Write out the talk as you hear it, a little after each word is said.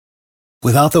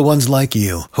Without the ones like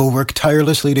you, who work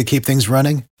tirelessly to keep things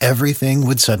running, everything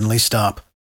would suddenly stop.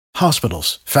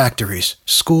 Hospitals, factories,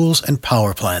 schools, and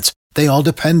power plants, they all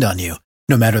depend on you.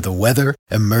 No matter the weather,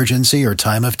 emergency, or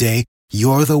time of day,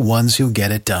 you're the ones who get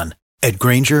it done. At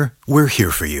Grainger, we're here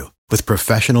for you with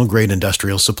professional-grade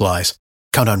industrial supplies.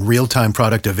 Count on real-time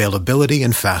product availability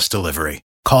and fast delivery.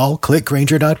 Call,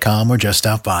 clickgrainger.com, or just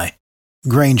stop by.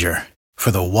 Grainger, for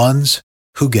the ones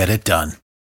who get it done.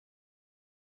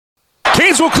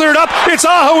 Canes will clear it up. It's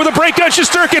Aho with a break on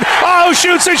Shesterkin. Aho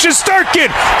shoots and Shesterkin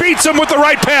beats him with the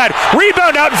right pad.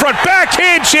 Rebound out in front.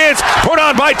 Backhand chance put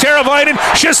on by Teravainen.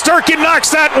 Shesterkin knocks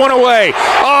that one away.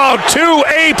 Oh, 2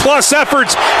 A-plus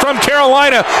efforts from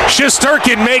Carolina.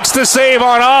 Shesterkin makes the save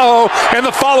on Aho and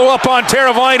the follow-up on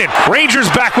Teravainen. Rangers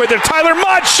back with it. Tyler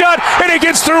Mott shot and it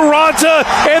gets through Raanta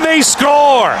and they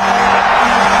score.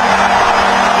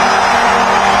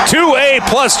 2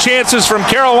 A-plus chances from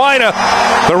Carolina.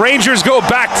 The Rangers go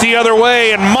back the other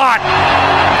way, and Mott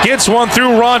gets one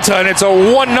through Raanta, and it's a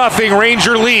 1-0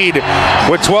 Ranger lead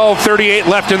with 12:38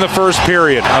 left in the first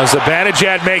period. As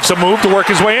Zibanejad makes a move to work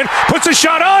his way in, puts a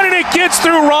shot on, and it gets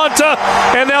through Raanta,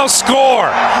 and they'll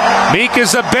score. Mika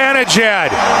Zibanejad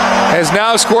has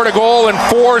now scored a goal in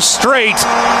 4 straight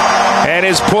and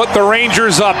has put the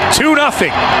Rangers up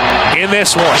 2-0 in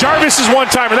this one. Jarvis is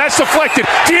one-timer. That's deflected.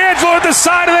 D'Angelo at the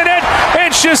side of the net,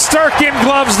 and Shesterkin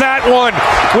gloves that one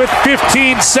with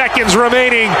 15 seconds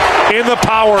remaining in the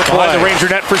power play. The Ranger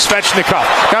net for Svechnikov.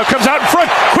 Now comes out in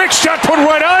front. Quick shot put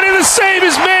right on, and the save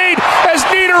is made as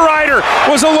Niederreiter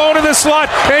was alone in the slot,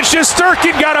 and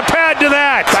Shesterkin got a pad to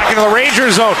that. Back into the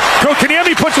Ranger zone.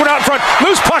 Kotkaniemi puts one out in front.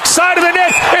 Loose puck side of the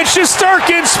net, and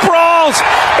Shesterkin sprawls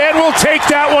and will take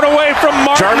that one away from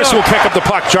Martin. Jarvis will pick up the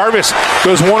puck. Jarvis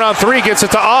goes 1-on-3, gets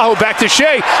it to Aho, back to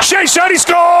Shea. Shea shot, he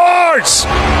scores!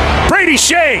 Brady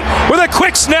Shea with a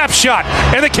quick snapshot,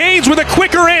 and the Canes with a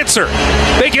quicker answer.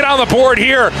 They get on the board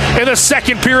here in the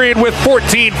second period with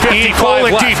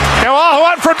 14:55 left. Deep. Now Aho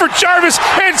out front for Jarvis,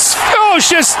 and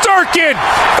Shesterkin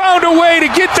found a way to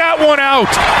get that one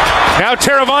out. Now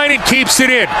Teravainen keeps it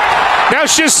in. Now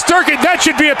Shesterkin, that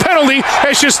should be a penalty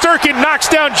as Shesterkin knocks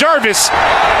down Jarvis.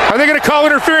 Are they going to call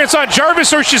interference on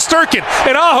Jarvis or Shesterkin?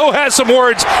 And Aho has some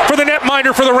words for the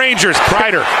netminder for the Rangers.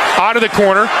 Kreider out of the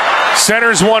corner.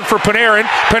 Centers one for Panarin.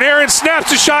 Panarin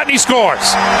snaps a shot and he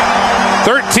scores.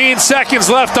 13 seconds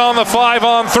left on the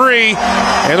 5-on-3,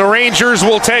 and the Rangers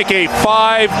will take a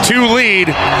 5-2 lead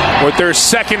with their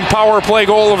second power play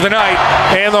goal of the night.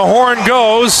 And the horn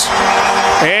goes,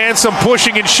 and some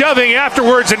pushing and shoving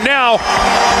afterwards, and now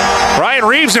Ryan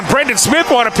Reeves and Brendan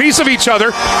Smith want a piece of each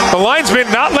other. The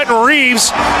linesman not letting Reeves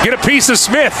get a piece of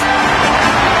Smith.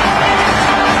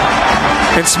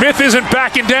 And Smith isn't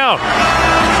backing down.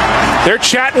 They're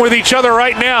chatting with each other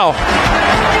right now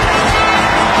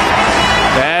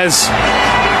as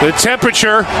the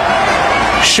temperature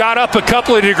shot up a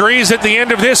couple of degrees at the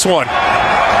end of this one.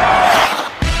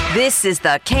 This is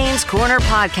the Canes Corner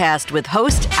Podcast with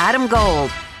host Adam Gold,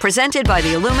 presented by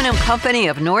the Aluminum Company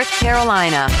of North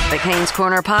Carolina. The Canes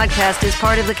Corner Podcast is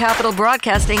part of the Capital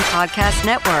Broadcasting Podcast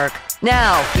Network.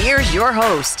 Now, here's your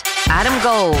host, Adam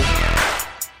Gold.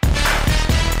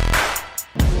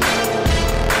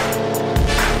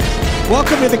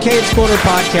 Welcome to the Canes Corner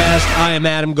Podcast. I am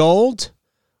Adam Gold.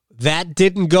 That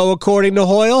didn't go according to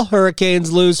Hoyle.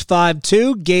 Hurricanes lose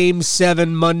 5-2. Game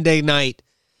 7 Monday night,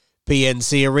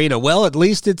 PNC Arena. Well, at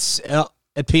least it's at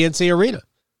PNC Arena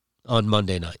on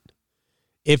Monday night.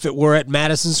 If it were at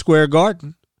Madison Square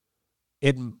Garden,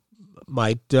 it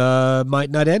might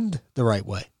not end the right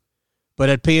way. But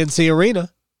at PNC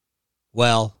Arena,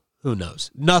 well, who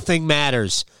knows? Nothing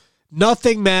matters.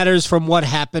 Nothing matters from what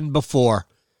happened before.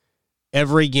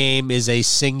 Every game is a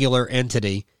singular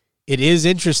entity. It is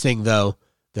interesting, though.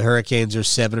 The Hurricanes are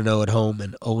 7-0 at home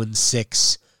and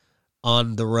 0-6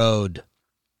 on the road.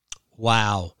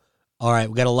 Wow. All right,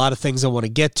 we got a lot of things I want to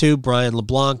get to. Brian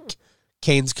LeBlanc,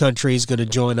 Canes Country, is going to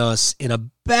join us in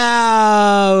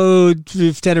about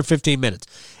 10 or 15 minutes.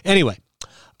 Anyway,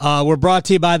 we're brought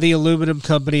to you by the Aluminum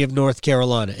Company of North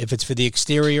Carolina. If it's for the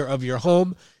exterior of your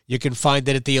home, you can find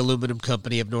it at the Aluminum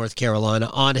Company of North Carolina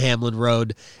on Hamlin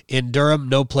Road in Durham.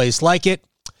 No place like it.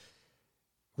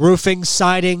 Roofing,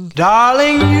 siding.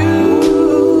 Darling,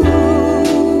 you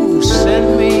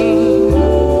send me.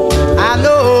 I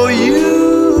know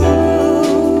you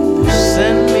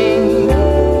send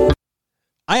me.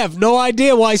 I have no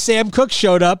idea why Sam Cooke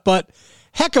showed up, but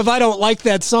heck if I don't like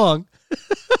that song.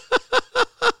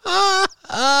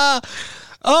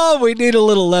 Oh, we need a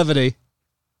little levity.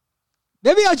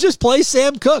 Maybe I'll just play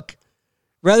Sam Cooke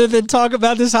rather than talk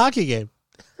about this hockey game.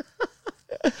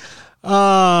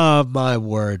 Oh, my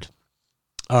word.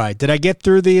 All right. Did I get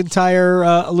through the entire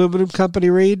aluminum company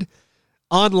read?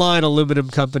 Online,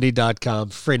 aluminumcompany.com.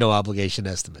 Free, no obligation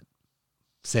estimate.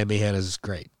 Sammy Hanna's is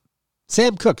great.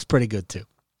 Sam Cook's pretty good, too.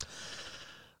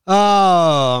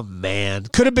 Oh, man.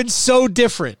 Could have been so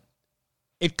different.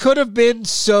 It could have been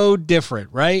so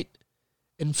different, right?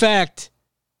 In fact,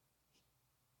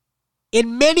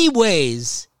 in many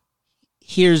ways,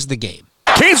 here's the game.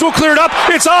 Canes will clear it up.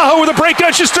 It's Aho with a break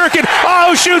on Shesterkin.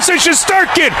 Aho shoots and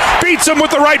Shesterkin beats him with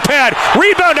the right pad.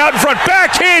 Rebound out in front.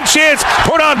 Backhand chance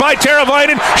put on by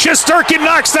Teravainen. Shesterkin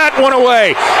knocks that one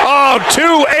away. Oh,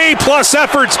 2 A-plus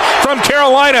efforts from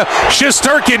Carolina.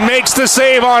 Shesterkin makes the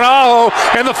save on Aho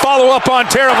and the follow-up on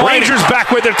Teravainen. Rangers back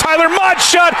with it. Tyler Mott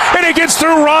shot and it gets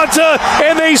through Raanta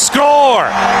and they score.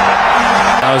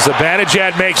 Now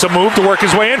Zibanejad makes a move to work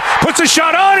his way in. Puts a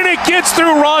shot on and it gets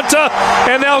through Raanta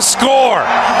and they'll score.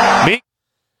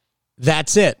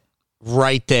 That's it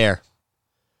right there.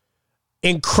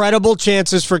 Incredible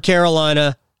chances for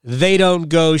Carolina. They don't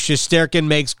go. Shesterkin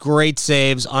makes great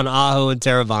saves on Aho and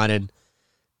Teravainen.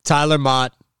 Tyler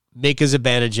Mott, Mika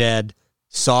Zibanejad,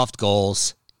 soft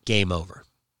goals, game over.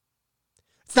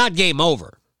 It's not game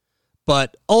over,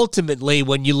 but ultimately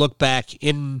when you look back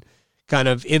in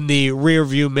the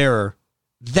rearview mirror,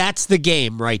 that's the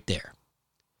game right there.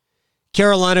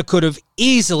 Carolina could have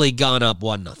easily gone up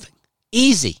 1-0.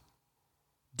 Easy.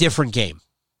 Different game.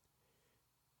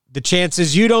 The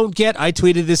chances you don't get, I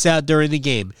tweeted this out during the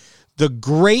game. The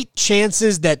great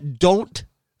chances that don't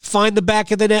find the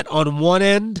back of the net on one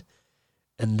end,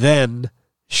 and then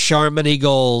Charmany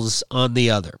goals on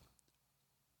the other.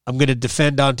 I'm going to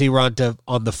defend Antti Raanta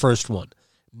on the first one.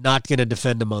 Not going to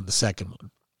defend him on the second one.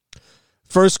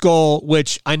 First goal,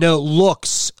 which I know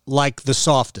looks like the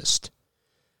softest.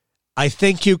 I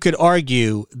think you could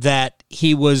argue that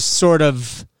he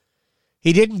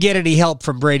didn't get any help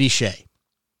from Brady Shea.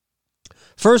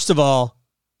 First of all,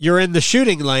 you're in the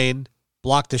shooting lane,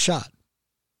 block the shot.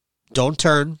 Don't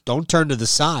turn to the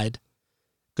side,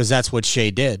 because that's what Shea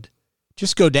did.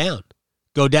 Just go down.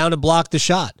 Go down and block the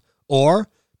shot. Or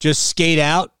just skate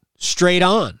out straight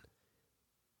on.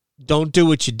 Don't do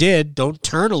what you did. Don't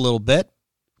turn a little bit.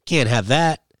 Can't have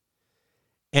that.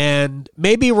 And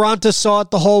maybe Raanta saw it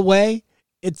the whole way.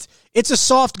 It's a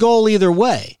soft goal either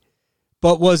way.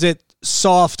 But was it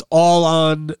soft all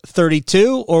on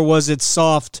 32 or was it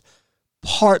soft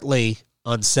partly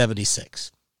on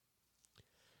 76?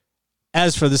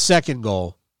 As for the second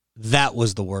goal, that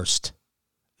was the worst.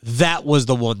 That was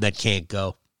the one that can't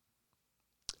go.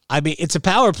 I mean, it's a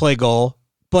power play goal,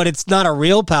 but it's not a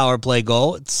real power play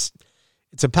goal. It's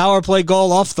a power play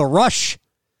goal off the rush.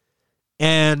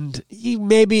 And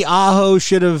maybe Aho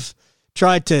should have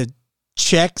tried to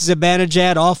check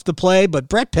Zibanejad off the play, but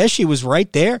Brett Pesce was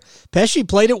right there. Pesce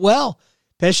played it well.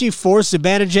 Pesce forced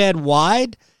Zibanejad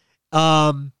wide.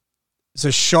 It's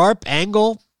a sharp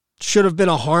angle. Should have been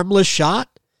a harmless shot.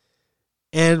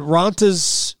 And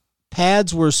Ranta's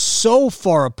pads were so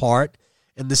far apart,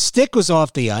 and the stick was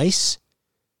off the ice.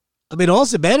 I mean, all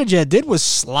Zibanejad did was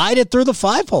slide it through the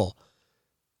 5-hole.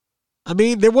 I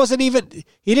mean,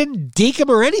 he didn't deke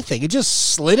him or anything. He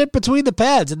just slid it between the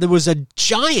pads, and there was a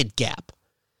giant gap.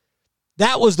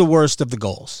 That was the worst of the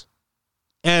goals.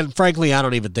 And frankly, I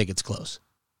don't even think it's close.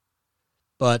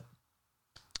 But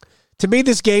to me,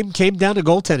 this game came down to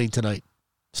goaltending tonight.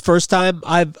 First time in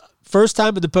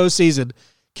the postseason,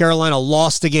 Carolina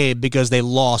lost the game because they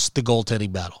lost the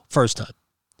goaltending battle. First time.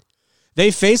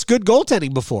 They faced good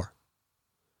goaltending before.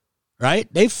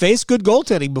 Right? They faced good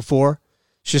goaltending before.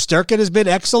 Shesterkin has been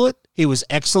excellent. He was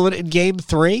excellent in Game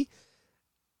 3.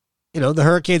 The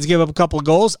Hurricanes gave up a couple of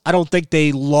goals. I don't think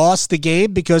they lost the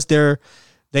game because the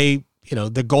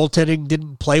goaltending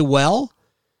didn't play well.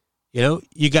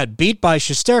 You got beat by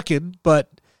Shesterkin, but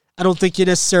I don't think you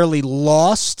necessarily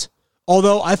lost.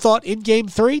 Although I thought in Game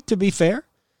 3, to be fair,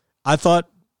 I thought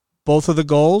both of the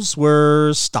goals were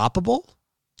stoppable.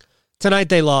 Tonight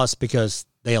they lost because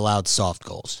they allowed soft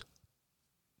goals.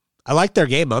 I liked their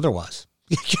game otherwise.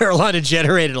 Carolina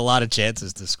generated a lot of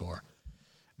chances to score.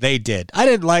 They did. I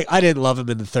didn't love them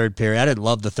in the third period. I didn't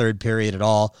love the third period at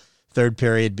all. Third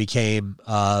period became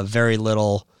very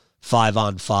little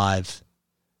 5-on-5.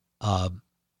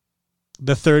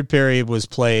 The third period was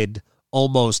played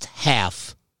almost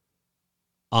half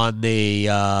on the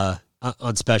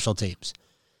on special teams.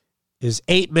 It was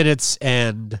 8 minutes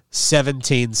and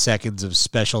 17 seconds of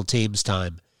special teams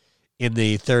time in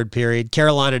the third period.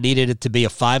 Carolina needed it to be a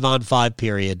 5-on-5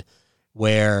 period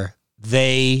where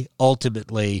they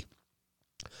ultimately,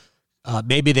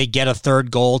 maybe they get a third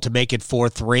goal to make it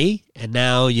 4-3, and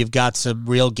now you've got some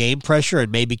real game pressure,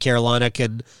 and maybe Carolina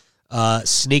can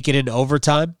sneak it into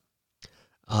overtime.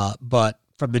 But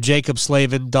from the Jacob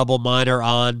Slavin double minor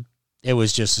on, it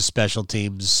was just a special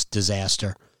teams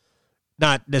disaster.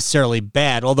 Not necessarily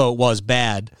bad, although it was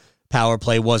bad. Power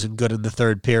play wasn't good in the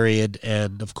third period,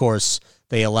 and of course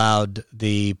they allowed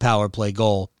the power play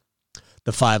goal,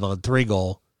 the 5-on-3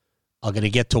 goal. I'm going to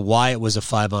get to why it was a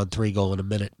 5-on-3 goal in a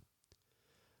minute.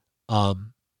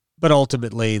 But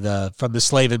ultimately, from the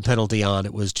Slavin penalty on,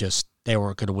 it was just they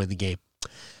weren't going to win the game.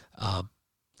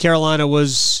 Carolina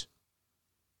was,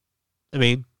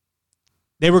 they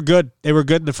were good. They were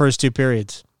good in the first two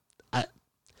periods.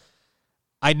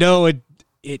 I know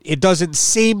it doesn't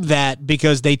seem that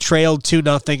because they trailed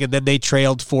 2-0 and then they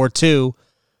trailed 4-2,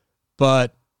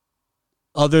 but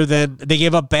other than they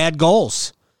gave up bad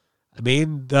goals.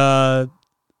 The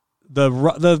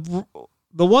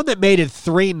one that made it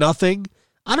 3-0,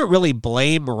 I don't really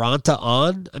blame Raanta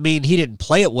on. He didn't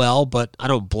play it well, but I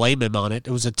don't blame him on it.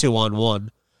 It was a 2-on-1.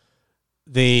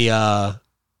 The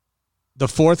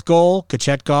fourth goal,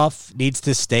 Kochetkov needs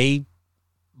to stay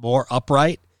more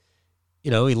upright. He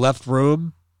left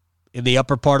room in the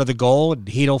upper part of the goal, and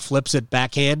Hedel flips it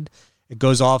backhand. It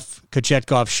goes off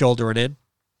Kochetkov's shoulder and in.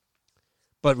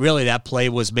 But really, that play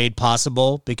was made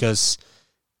possible because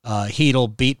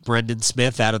Hedel beat Brendan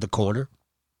Smith out of the corner.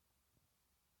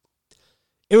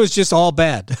 It was just all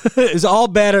bad. It was all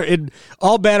bad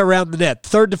around the net.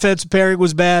 Third defensive pairing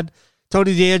was bad.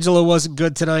 Tony DeAngelo wasn't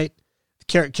good tonight.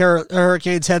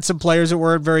 Hurricanes had some players that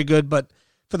weren't very good, but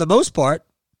for the most part,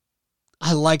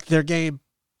 I liked their game.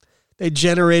 They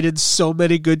generated so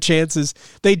many good chances.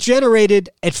 They generated,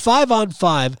 at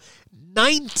 5-on-5,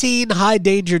 19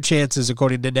 high-danger chances,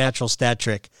 according to Natural Stat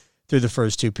Trick, through the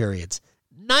first two periods.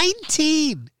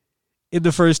 19 in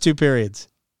the first two periods.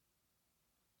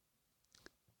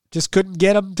 Just couldn't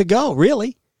get them to go,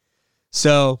 really.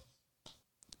 So,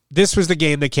 this was the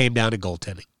game that came down to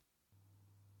goaltending.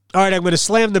 All right, I'm going to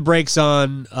slam the brakes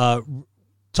on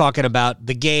talking about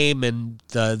the game and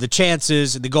the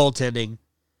chances and the goaltending.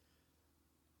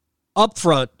 Up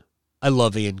front, I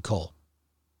love Ian Cole.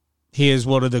 He is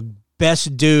one of the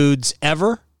best dudes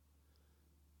ever.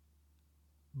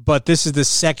 But this is the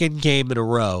second game in a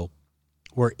row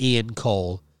where Ian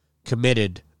Cole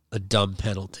committed a dumb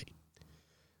penalty.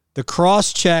 The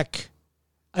cross-check,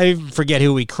 I even forget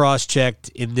who he cross-checked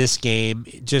in this game,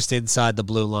 just inside the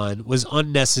blue line, was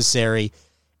unnecessary.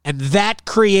 And that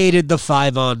created the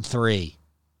 5-on-3.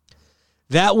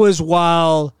 That was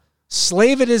while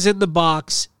Slavin is in the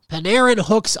box. Panarin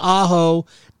hooks Aho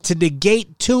to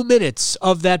negate 2 minutes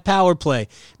of that power play.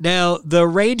 Now, the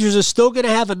Rangers are still going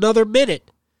to have another minute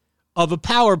of a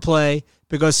power play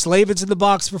because Slavin's in the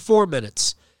box for 4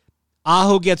 minutes.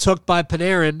 Aho gets hooked by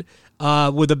Panarin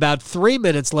with about 3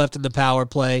 minutes left in the power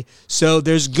play. So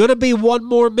there's going to be 1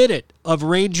 more minute of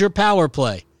Ranger power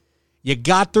play. You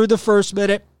got through the first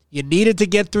minute. You needed to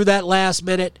get through that last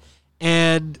minute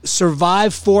and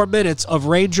survive 4 minutes of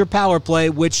Ranger power play,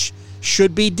 which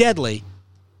should be deadly.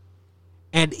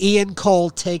 And Ian Cole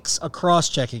takes a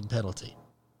cross-checking penalty.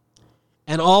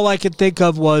 And all I could think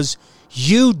of was,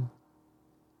 you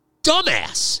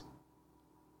dumbass.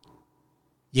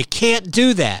 You can't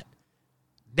do that.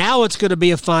 Now it's going to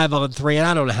be a 5-on-3, and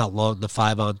I don't know how long the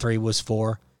 5-on-3 was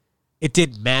for. It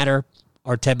didn't matter.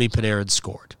 Artemi Panarin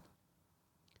scored.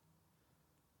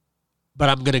 But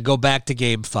I'm going to go back to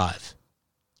Game 5.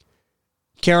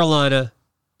 Carolina,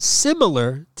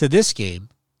 similar to this game,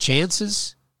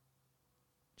 chances,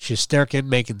 Shesterkin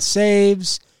making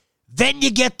saves. Then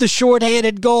you get the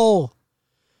shorthanded goal.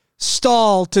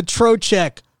 Stahl to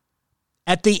Trocheck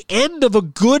at the end of a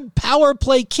good power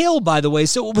play kill, by the way.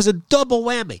 So it was a double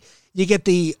whammy. You get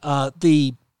the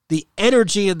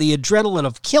energy and the adrenaline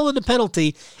of killing the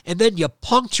penalty, and then you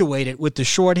punctuate it with the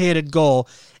shorthanded goal.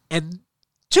 And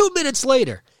 2 minutes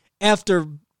later, after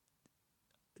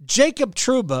Jacob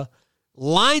Trouba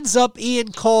lines up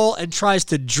Ian Cole and tries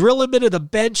to drill him into the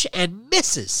bench and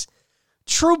misses.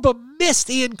 Trouba missed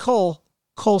Ian Cole.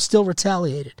 Cole still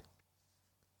retaliated.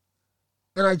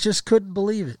 And I just couldn't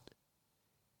believe it.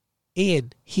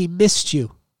 Ian, he missed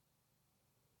you.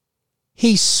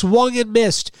 He swung and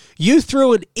missed. You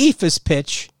threw an ephus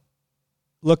pitch.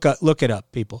 Look it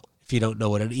up, people, if you don't know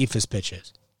what an ephus pitch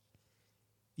is.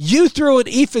 You threw an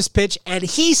ephus pitch, and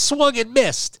he swung and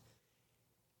missed.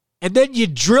 And then you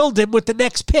drilled him with the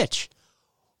next pitch.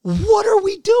 What are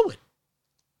we doing?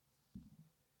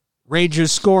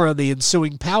 Rangers score on the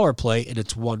ensuing power play, and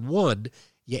it's 1-1.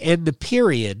 You end the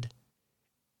period.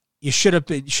 You should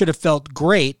have felt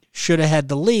great. Should have had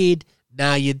the lead.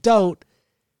 Now you don't.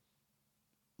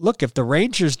 Look, if the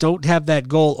Rangers don't have that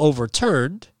goal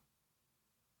overturned,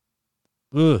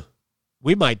 we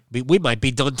might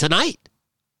be done tonight.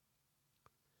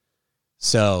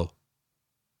 So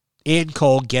Ian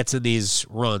Cole gets in these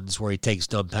runs where he takes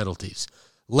dumb penalties.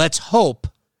 Let's hope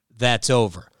that's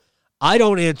over. I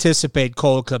don't anticipate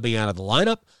Cole coming out of the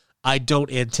lineup. I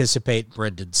don't anticipate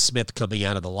Brendan Smith coming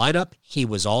out of the lineup. He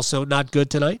was also not good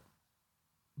tonight.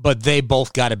 But they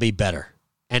both got to be better.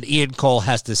 And Ian Cole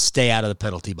has to stay out of the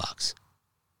penalty box.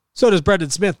 So does Brendan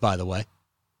Smith, by the way.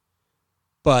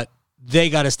 But they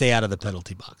got to stay out of the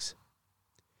penalty box.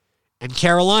 And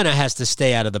Carolina has to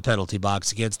stay out of the penalty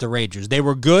box against the Rangers. They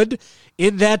were good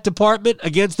in that department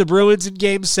against the Bruins in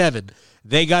Game 7.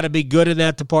 They got to be good in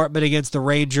that department against the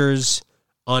Rangers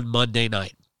on Monday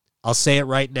night. I'll say it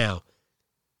right now.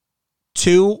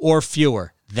 2 or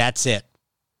fewer. That's it.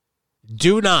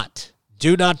 Do not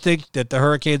think that the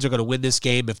Hurricanes are going to win this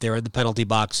game if they're in the penalty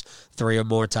box 3 or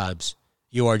more times.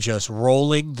 You are just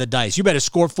rolling the dice. You better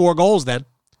score 4 goals then.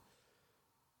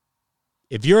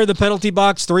 If you're in the penalty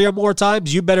box 3 or more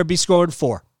times, you better be scoring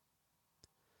 4.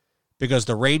 Because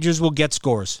the Rangers will get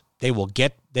scores. They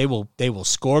will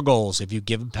score goals if you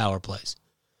give them power plays.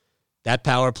 That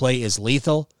power play is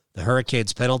lethal. The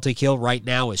Hurricanes' penalty kill right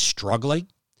now is struggling.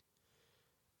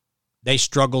 They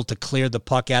struggled to clear the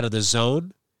puck out of the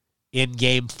zone in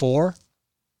Game 4.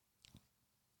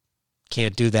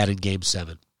 Can't do that in Game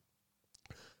 7.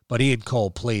 But Ian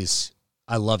Cole, please.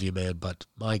 I love you, man, but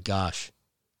my gosh,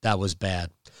 that was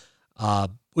bad.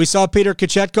 We saw Peter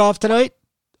Kochetkov tonight.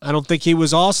 I don't think he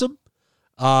was awesome.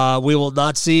 We will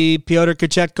not see Pyotr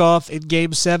Kochetkov in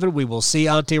Game 7. We will see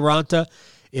Antti Raanta.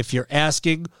 If you're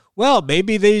asking, well,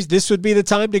 maybe this would be the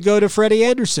time to go to Freddie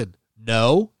Anderson.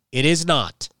 No, it is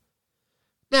not.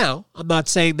 Now, I'm not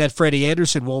saying that Freddie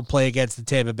Anderson won't play against the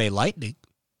Tampa Bay Lightning,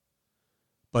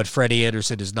 but Freddie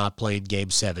Anderson is not playing Game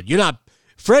 7.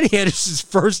 Freddie Anderson's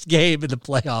first game in the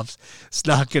playoffs is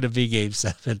not going to be Game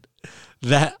 7.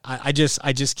 That I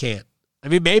just can't. I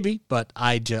mean, maybe, but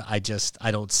I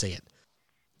don't see it.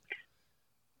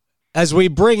 As we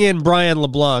bring in Brian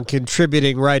LeBlanc,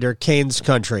 contributing writer, Canes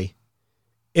Country,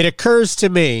 it occurs to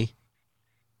me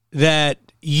that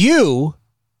you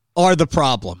are the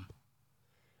problem.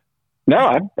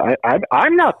 No,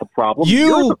 I'm not the problem.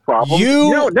 You're the problem.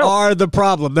 You are the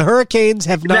problem. The Hurricanes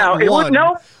have not won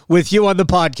with you on the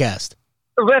podcast.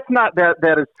 That's not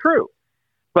that is true.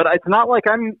 But it's not like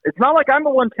I'm the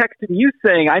one texting you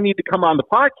saying I need to come on the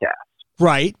podcast.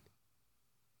 Right.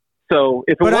 So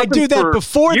if it but wasn't I do that for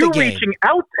before you the game. reaching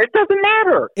out, it doesn't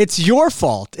matter. It's your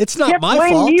fault. It's not my fault.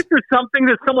 You can't blame me for something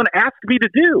that someone asked me to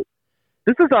do.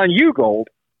 This is on you, Gold.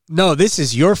 No, this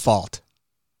is your fault.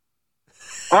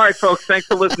 All right, folks. Thanks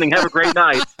for listening. Have a great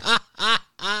night.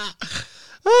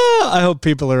 I hope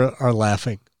people are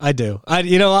laughing. I do. I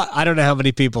don't know how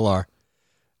many people are.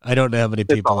 I don't know how many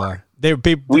people are.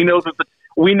 We know that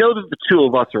the two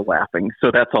of us are laughing,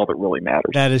 so that's all that really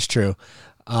matters. That is true.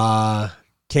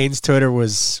 Kane's Twitter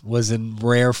was in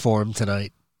rare form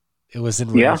tonight. It was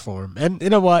in rare form, and you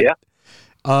know what? Yeah.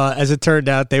 As it turned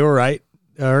out, they were right.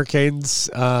 Hurricanes.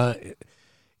 They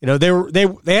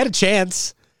had a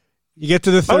chance. You get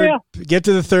to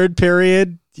the third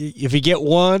period. If you get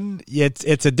one,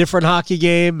 it's a different hockey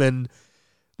game, and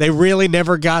they really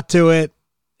never got to it.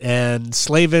 And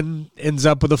Slavin ends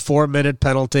up with a 4-minute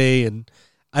penalty, and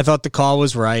I thought the call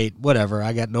was right. Whatever,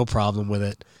 I got no problem with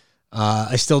it.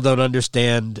 I still don't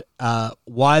understand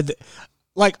why.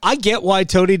 I get why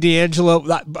Tony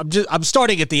DeAngelo. I'm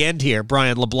starting at the end here.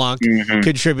 Brian LeBlanc,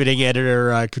 contributing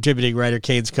editor, contributing writer,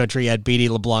 Canes Country at BD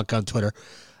LeBlanc on Twitter.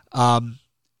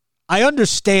 I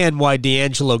understand why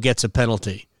DeAngelo gets a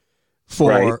penalty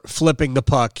for flipping the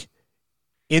puck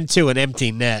into an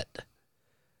empty net.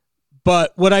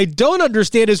 But what I don't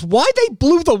understand is why they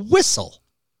blew the whistle.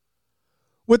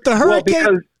 With the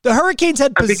Hurricanes, the Hurricanes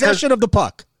had possession of the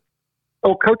puck.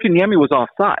 Oh, Kotkaniemi was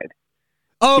offside.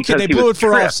 Oh, okay, they blew it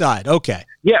for offside. Okay.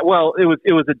 Yeah, well, it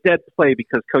was a dead play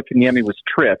because Kotkaniemi was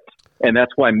tripped, and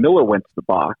that's why Miller went to the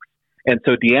box. And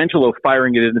so DeAngelo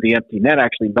firing it into the empty net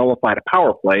actually nullified a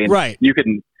power play. And you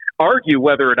can argue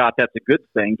whether or not that's a good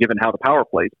thing, given how the power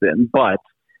play's been. But,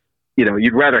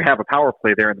 you'd rather have a power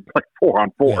play there than play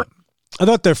 4-on-4. Yeah. I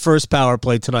thought their first power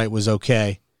play tonight was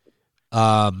okay.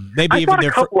 Maybe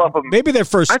their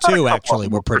first two actually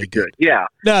were pretty good. Yeah.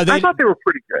 No, I thought they were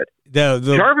pretty good.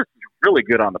 Jarvis is really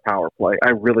good on the power play. I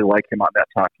really like him on that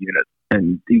top unit.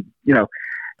 And,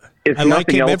 if I like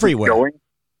him everywhere.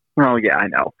 Well, yeah, I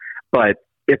know. But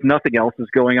if nothing else is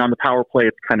going on the power play,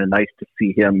 it's kind of nice to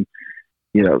see him,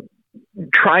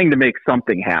 trying to make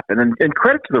something happen. And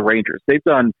credit to the Rangers.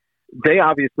 They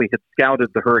obviously had scouted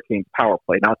the Hurricanes power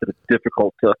play. Not that it's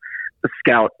difficult to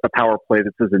scout a power play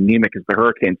that's as anemic as the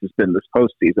Hurricanes has been this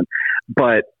postseason.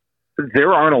 But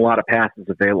there aren't a lot of passes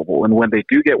available. And when they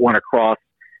do get one across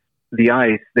the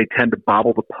ice, they tend to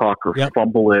bobble the puck or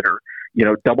fumble it or,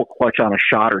 double clutch on a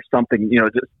shot or something.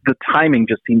 Just, the timing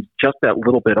just seems just that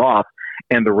little bit off.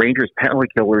 And the Rangers penalty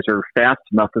killers are fast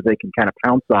enough that they can kind of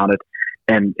pounce on it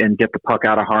and get the puck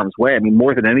out of harm's way. I mean,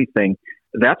 more than anything,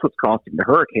 that's what's costing the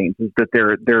Hurricanes is that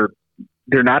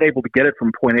they're not able to get it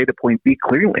from point A to point B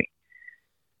clearly.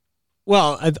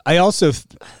 Well, I also,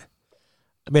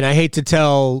 I hate to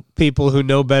tell people who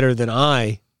know better than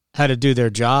I how to do their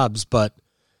jobs, but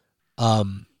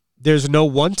there's no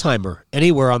one-timer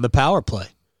anywhere on the power play.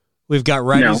 We've got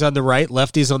righties on the right,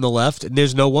 lefties on the left, and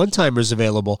there's no one-timers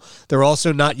available. They're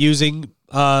also not using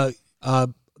the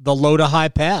low-to-high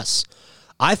pass.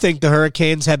 I think the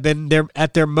Hurricanes have been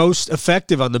at their most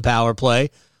effective on the power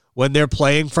play when they're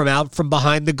playing from out from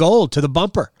behind the goal to the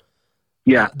bumper.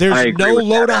 Yeah, there's no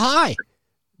low-to-high.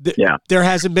 There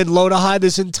hasn't been low-to-high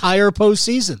this entire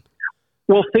postseason.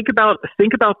 Well, think about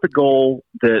the goal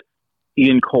that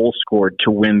Ian Cole scored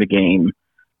to win the game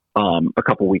a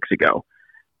couple weeks ago.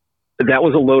 That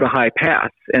was a low to high pass,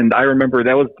 and I remember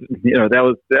that was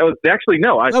actually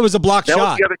no. That was a block shot.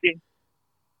 Was the other game.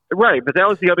 Right, but that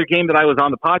was the other game that I was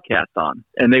on the podcast on,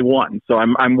 and they won. So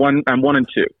I'm 1-2.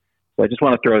 So I just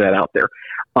want to throw that out there.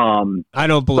 I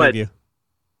don't believe you.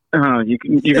 You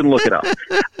can look it up.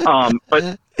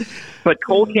 But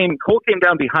Cole came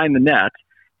down behind the net,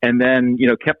 and then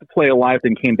kept the play alive,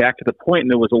 and came back to the point,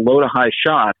 and there was a low to high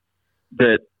shot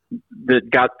that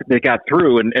got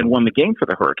through and won the game for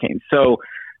the Hurricanes. So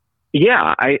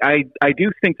yeah, I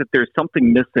do think that there's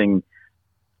something missing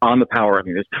on the power. I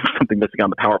mean, there's something missing on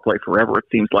the power play forever, it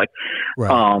seems like.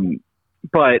 Right.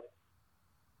 But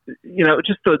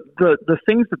just the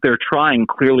things that they're trying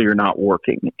clearly are not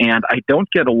working, and I don't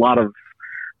get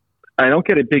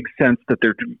a big sense that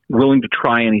they're willing to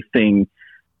try anything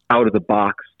out of the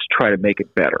box to try to make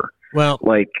it better. Well,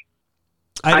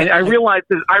 I realize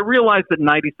that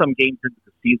 90 some games into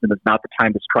the season is not the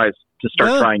time to start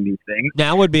trying new things.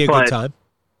 Now would be a good time.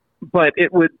 But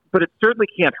it certainly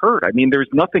can't hurt. I mean, there's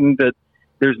nothing that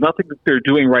they're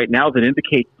doing right now that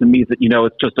indicates to me that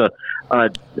it's just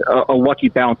a lucky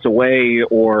bounce away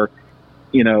or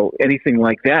anything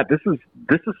like that. This is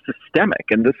systemic,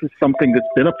 and this is something that's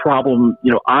been a problem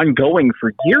ongoing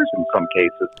for years in some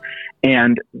cases.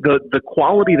 And the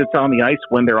quality that's on the ice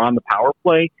when they're on the power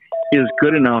play is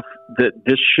good enough that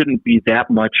this shouldn't be that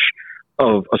much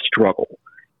of a struggle.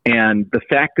 And the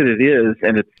fact that it is,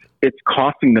 and it's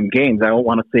costing them games. I don't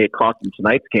want to say it cost them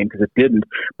tonight's game because it didn't,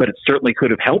 but it certainly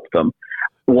could have helped them.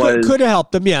 Could have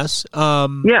helped them, yes.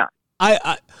 Yeah.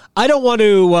 I don't want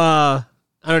to. I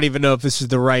don't even know if this is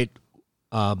the right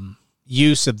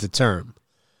use of the term.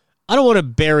 I don't want to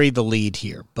bury the lead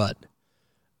here, but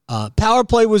power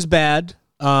play was bad.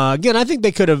 Again, I think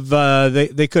they could have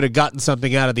they could have gotten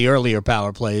something out of the earlier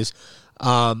power plays,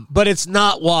 but it's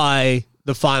not why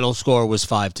the final score was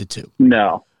 5-2.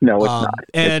 No, it's not.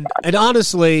 And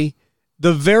honestly,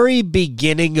 the very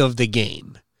beginning of the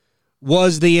game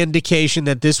was the indication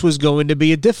that this was going to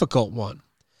be a difficult one.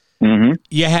 Mm-hmm.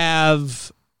 You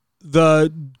have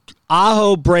the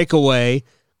Aho breakaway,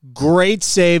 great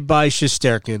save by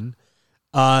Shesterkin.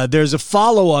 There's a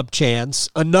follow-up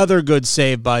chance, another good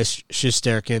save by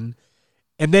Shesterkin,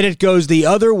 and then it goes the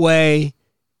other way,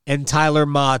 and Tyler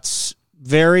Mott's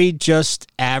very just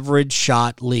average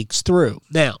shot leaks through.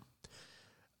 Now,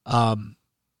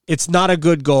 it's not a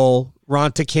good goal.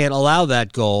 Raanta can't allow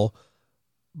that goal,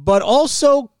 but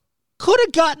also could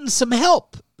have gotten some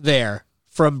help there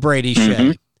from Brady Shea.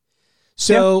 Mm-hmm.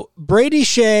 So Brady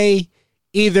Shea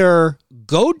either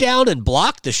go down and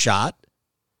block the shot,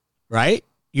 right?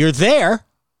 You're there.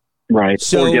 Right.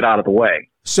 So, or get out of the way.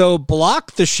 So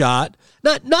block the shot.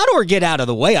 Not or get out of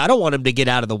the way. I don't want him to get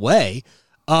out of the way.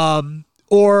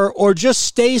 Or just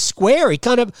stay square. He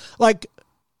kind of like,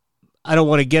 I don't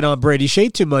want to get on Brady Shea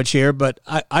too much here, but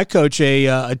I coach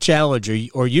a challenge,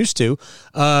 or used to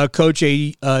coach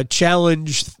a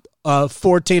challenge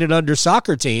 14 and under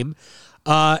soccer team.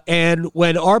 And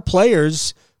when our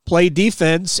players play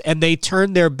defense and they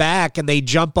turn their back and they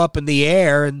jump up in the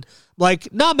air and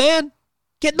like, nah, man,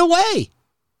 get in the way.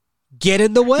 Get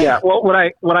in the way. Yeah. Well, when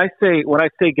I say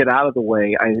get out of the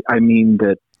way, I mean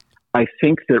that I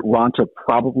think that Raanta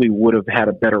probably would have had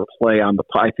a better play on the.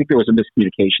 I think there was a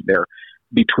miscommunication there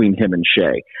between him and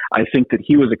Shea. I think that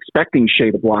he was expecting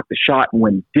Shea to block the shot, and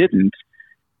when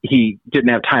he didn't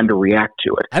have time to react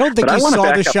to it. I don't think he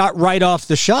saw the shot right off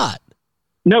the shot.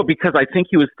 No, because I think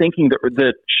he was thinking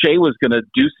that Shea was going to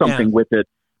do something with it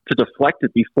to deflect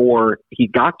it before he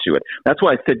got to it. That's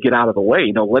why I said get out of the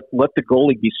way. Let the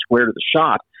goalie be square to the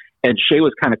shot. and Shea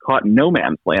was kind of caught in no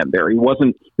man's land there. He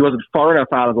wasn't far enough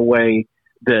out of the way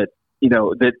that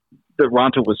that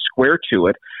Raanta was square to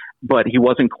it, but he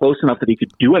wasn't close enough that he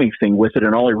could do anything with it,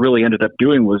 and all he really ended up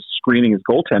doing was screening his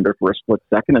goaltender for a split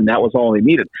second, and that was all he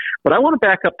needed. But I want to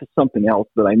back up to something else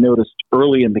that I noticed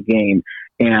early in the game,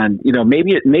 and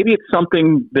maybe it's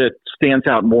something that stands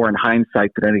out more in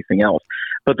hindsight than anything else.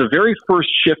 But the very first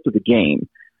shift of the game,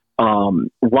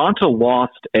 Raanta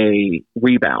lost a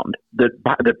rebound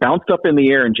that bounced up in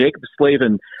the air, and Jacob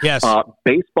Slavin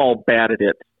baseball batted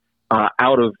it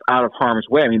out of harm's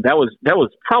way. I mean, that was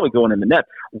probably going in the net.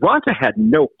 Raanta had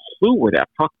no clue where that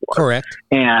puck was. Correct.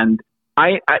 And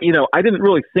I didn't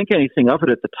really think anything of it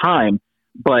at the time,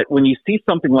 but when you see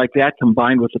something like that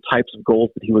combined with the types of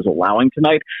goals that he was allowing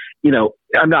tonight,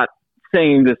 I'm not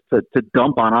saying this to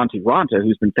dump on Antti Raanta,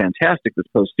 who's been fantastic this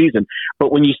postseason,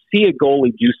 but when you see a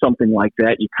goalie do something like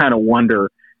that, you kind of wonder,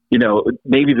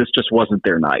 maybe this just wasn't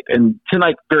their night. And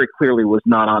tonight very clearly was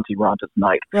not Antti Ranta's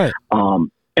night. Right.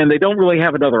 And they don't really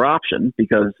have another option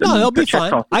because they'll be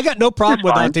fine. I got no problem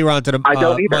with Antti Raanta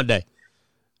Monday.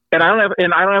 And I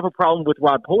don't have a problem with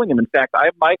Rod pulling him. In fact,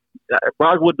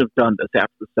 Rod wouldn't have done this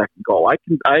after the second goal.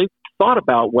 I thought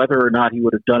about whether or not he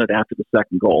would have done it after the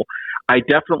second goal. I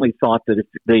definitely thought that if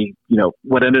they,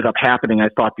 what ended up happening, I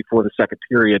thought before the second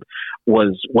period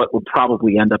was what would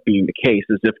probably end up being the case,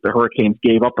 is if the Hurricanes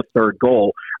gave up a third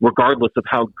goal, regardless of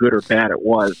how good or bad it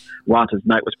was, Ranta's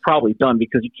night was probably done,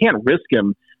 because you can't risk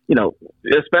him,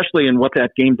 especially in what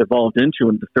that game devolved into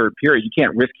in the third period. You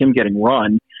can't risk him getting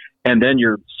run, and then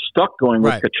you're stuck going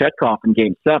with Kochetkov in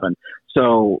Game 7.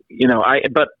 So,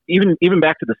 but even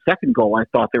back to the second goal, I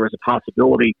thought there was a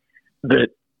possibility that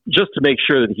just to make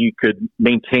sure that he could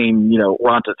maintain,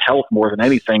 Ranta's health more than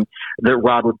anything, that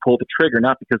Rod would pull the trigger,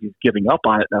 not because he's giving up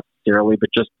on it necessarily, but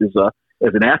just as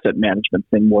an asset management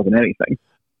thing more than anything.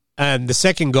 And the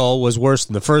second goal was worse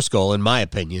than the first goal, in my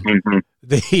opinion. Mm-hmm.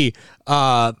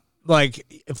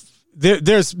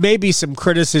 There's maybe some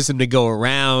criticism to go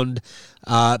around.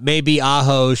 Maybe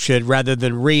Aho should, rather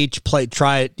than reach,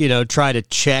 try to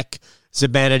check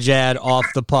Zibanejad off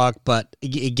the puck, but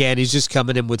again, he's just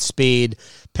coming in with speed.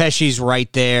 Pesce's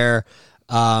right there,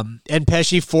 and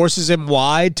Pesce forces him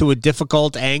wide to a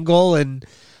difficult angle, and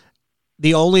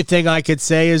the only thing I could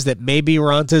say is that maybe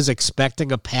Ranta's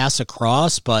expecting a pass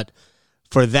across, but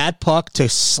for that puck to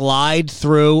slide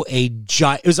through it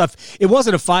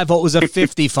wasn't a 5-hole, it was a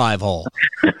 55-hole.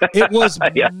 It was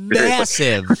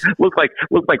massive. Looked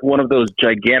like one of those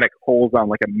gigantic holes on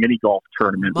like a mini golf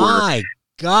tournament. My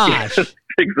gosh.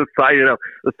 Things the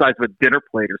size of a dinner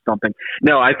plate or something.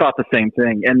 No, I thought the same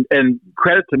thing. And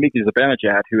credit to Mika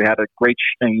Zibanejad, who had a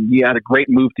great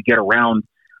move to get around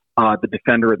the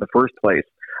defender in the first place,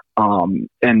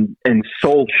 and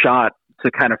sold shot to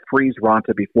kind of freeze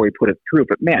Raanta before he put it through.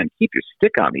 But man, keep your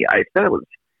stick on the ice.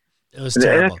 It was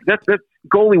terrible. That's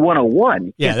goalie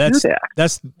 101. Yeah,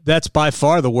 that's by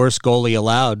far the worst goalie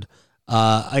allowed.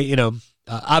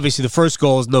 Obviously the first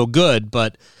goal is no good,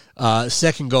 but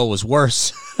second goal was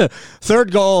worse.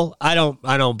 Third goal, I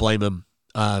don't blame him.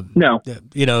 No,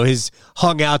 he's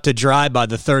hung out to dry by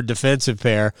the third defensive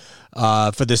pair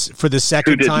for the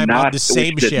second time on the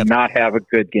same shift. Did not have a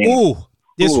good game. Ooh,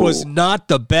 this was not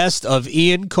the best of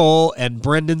Ian Cole and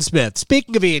Brendan Smith.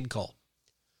 Speaking of Ian Cole,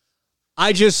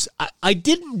 I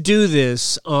didn't do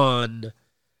this on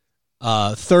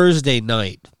Thursday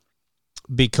night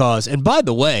because, and by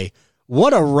the way,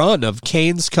 what a run of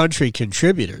Canes Country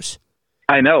contributors.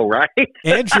 I know, right?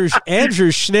 Andrew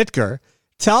Schnittker,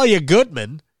 Talia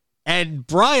Goodman, and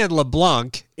Brian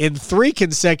LeBlanc in 3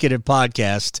 consecutive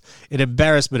podcasts, an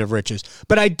embarrassment of riches.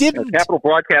 But I didn't... Capital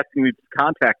Broadcasting needs to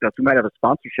contact us. We might have a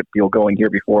sponsorship deal going here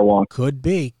before long. Could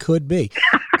be.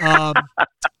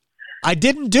 I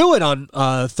didn't do it on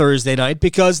Thursday night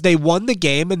because they won the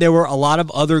game and there were a lot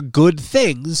of other good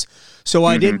things, so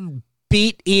I didn't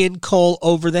beat Ian Cole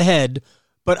over the head,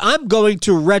 but I'm going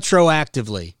to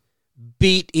retroactively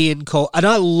beat Ian Cole. And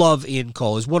I love Ian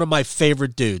Cole. He's one of my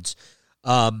favorite dudes.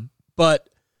 But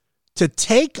to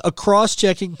take a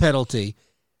cross-checking penalty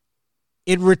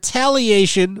in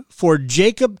retaliation for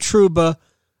Jacob Trouba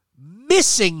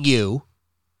missing you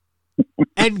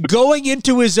and going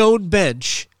into his own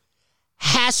bench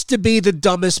has to be the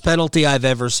dumbest penalty I've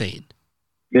ever seen.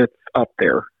 It's up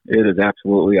there. It is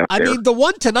absolutely up there. I mean, the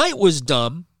one tonight was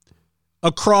dumb.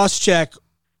 A cross-check,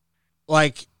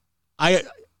 that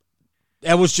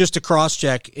was just a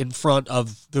cross-check in front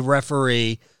of the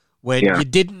referee when you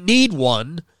didn't need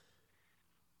one.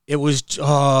 It was,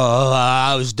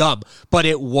 I was dumb. But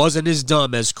it wasn't as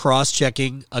dumb as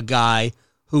cross-checking a guy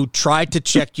who tried to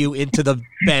check you into the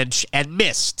bench and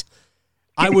missed.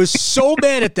 I was so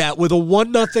mad at that with a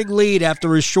 1-0 lead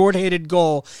after a shorthanded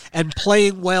goal and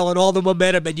playing well and all the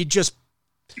momentum, and you just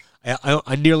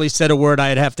I nearly said a word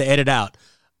I'd have to edit out.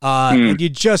 And you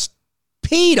just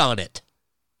peed on it.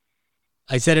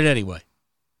 I said it anyway.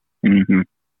 Mm-hmm.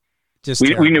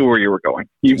 We knew where you were going.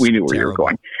 We knew where you were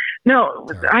going. No,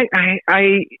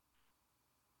 I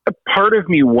part of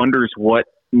me wonders what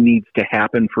needs to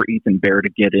happen for Ethan Bear to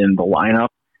get in the lineup,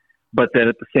 but then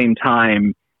at the same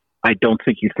time, I don't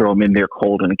think you throw him in there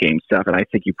cold in a Game 7. I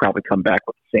think you probably come back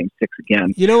with the same 6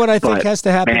 again. You know what I think has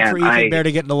to happen for Ethan Bear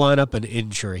to get in the lineup? An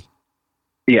injury.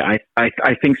 Yeah, I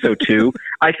think so too.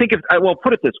 I think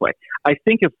put it this way. I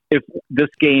think if this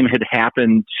game had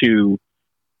happened to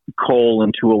Cole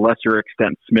and to a lesser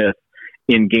extent Smith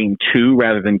in Game 2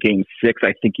 rather than Game 6,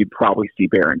 I think you'd probably see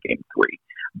Bear in Game 3.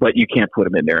 But you can't put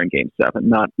him in there in Game 7,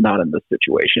 not in this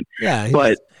situation. Yeah,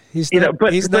 he's not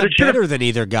better than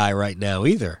either guy right now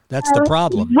either. That's the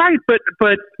problem. Right,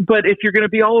 but if you're going to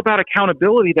be all about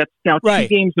accountability, that's now 2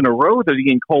 games in a row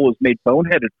that Cole has made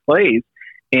boneheaded plays.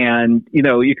 And you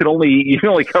can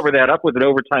only cover that up with an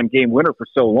overtime game winner for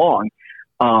so long.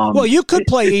 Well, you could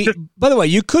play. By the way,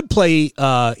 you could play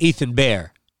Ethan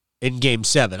Bear in Game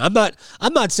 7. I'm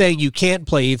not saying you can't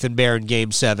play Ethan Bear in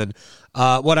Game 7.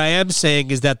 What I am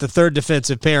saying is that the third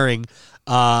defensive pairing,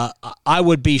 I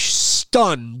would be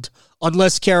stunned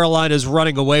unless Carolina's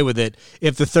running away with it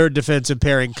if the third defensive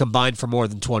pairing combined for more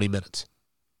than 20 minutes.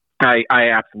 I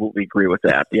absolutely agree with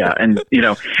that. Yeah. And,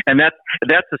 and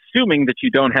that's assuming that you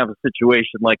don't have a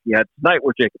situation like you had tonight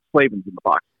where Jacob Slavin's in the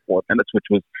box for 4 minutes, which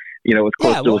was, as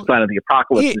close to a sign of the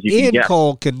apocalypse as you can get.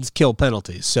 Cole can kill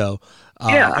penalties. So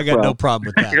I got no problem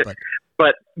with that.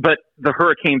 But the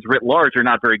Hurricanes writ large are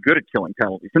not very good at killing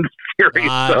penalties in the series.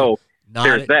 So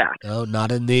there's that. No,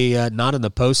 not in the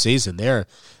postseason.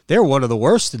 They're one of the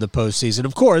worst in the postseason.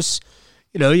 Of course,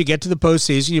 you get to the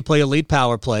postseason, you play elite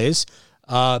power plays.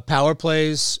 Power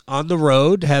plays on the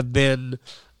road have been,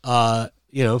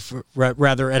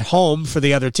 rather at home for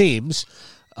the other teams,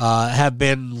 have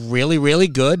been really, really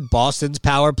good. Boston's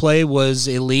power play was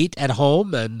elite at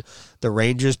home, and the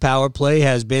Rangers' power play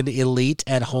has been elite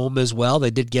at home as well.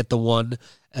 They did get the one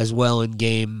as well in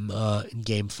game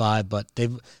 5, but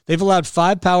they've allowed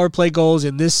 5 power play goals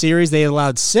in this series. They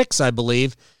allowed 6, I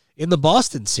believe, in the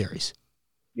Boston series.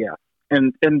 Yeah,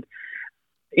 and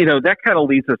that kind of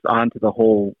leads us on to the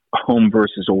whole home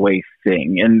versus away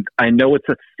thing. And I know it's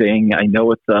a thing. I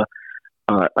know it's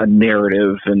a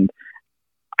narrative, and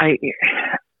I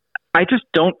just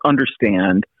don't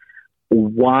understand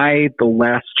why the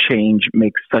last change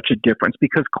makes such a difference,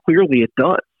 because clearly it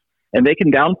does. And they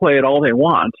can downplay it all they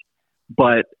want,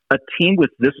 but a team with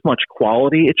this much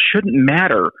quality, it shouldn't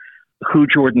matter who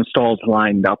Jordan Stahl's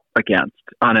lined up against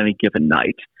on any given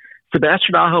night.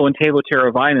 Sebastian Aho and Teuvo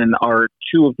Teravainen are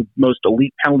 2 of the most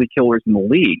elite penalty killers in the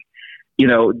league.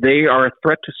 They are a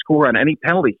threat to score on any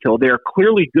penalty kill. They are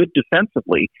clearly good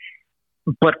defensively,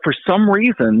 but for some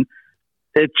reason,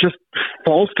 it just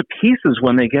falls to pieces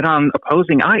when they get on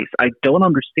opposing ice. I don't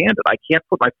understand it. I can't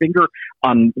put my finger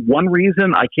on one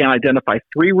reason. I can't identify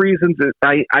 3 reasons.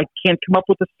 I can't come up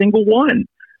with a single one.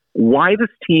 Why this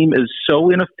team is so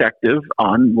ineffective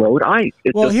on road ice.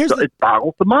 It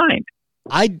boggles the mind.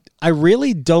 I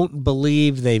really don't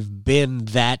believe they've been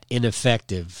that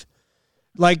ineffective.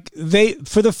 Like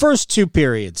for the first 2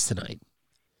 periods tonight.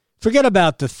 Forget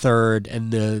about the third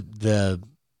and the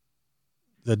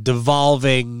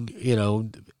devolving,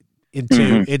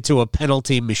 into a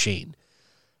penalty machine.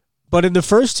 But in the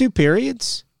first 2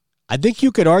 periods, I think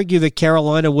you could argue that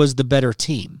Carolina was the better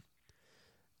team.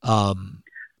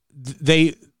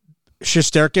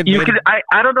 Shesterkin.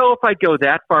 I don't know if I'd go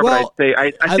that far, but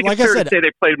I think it's fair to say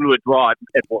they played with a draw.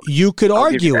 You could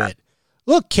argue it.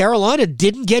 Look, Carolina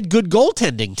didn't get good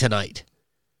goaltending tonight.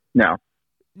 No.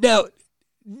 Now,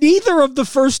 neither of the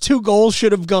first 2 goals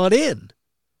should have gone in.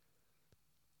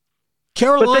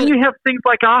 Carolina, but then you have things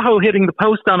like Aho hitting the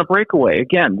post on a breakaway.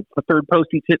 Again, it's the third post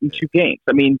he's hit in 2 games.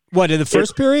 I mean, what, in the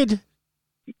first period?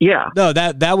 Yeah. No,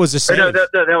 that was a save. No,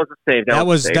 that was a save.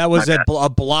 That was a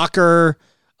blocker.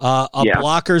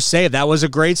 Blocker save. That was a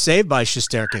great save by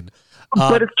Shesterkin.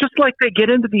 But it's just like they get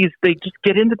into these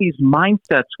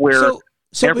mindsets where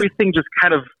everything just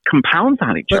kind of compounds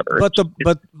on each other.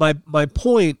 But my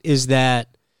point is that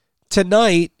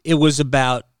tonight it was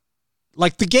about,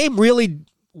 like, the game really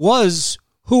was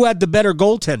who had the better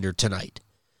goaltender tonight.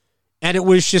 And it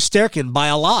was Shesterkin by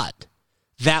a lot.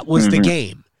 That was the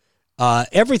game.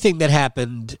 Everything that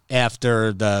happened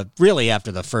after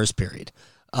the first period.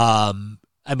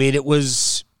 I mean, it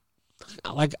was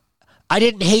like, I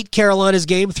didn't hate Carolina's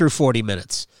game through 40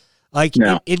 minutes. Like,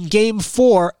 in Game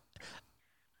 4,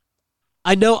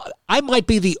 I know I might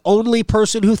be the only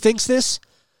person who thinks this,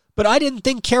 but I didn't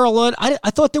think Carolina,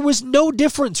 I thought there was no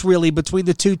difference really between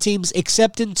the two teams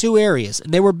except in two areas,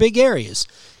 and they were big areas.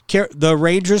 The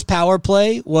Rangers' power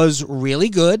play was really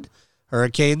good.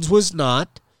 Hurricanes was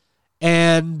not.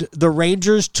 And the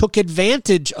Rangers took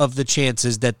advantage of the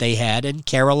chances that they had, and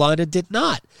Carolina did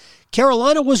not.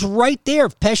 Carolina was right there.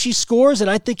 If Pesce scores, and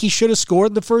I think he should have scored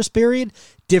in the first period,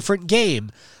 different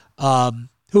game.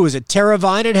 Who was it?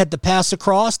 Teravainen had the pass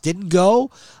across, didn't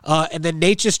go, and then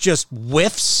Natchez just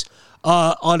whiffs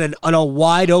on a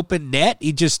wide open net.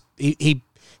 He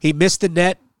missed the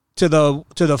net to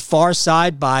the far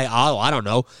side by I don't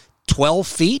know 12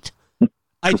 feet.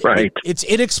 Right. It's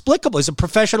inexplicable. He's a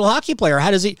professional hockey player.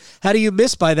 How do you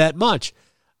miss by that much?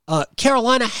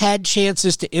 Carolina had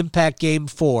chances to impact Game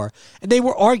 4, and they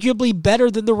were arguably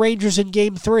better than the Rangers in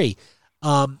Game 3.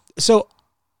 So,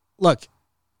 look,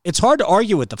 it's hard to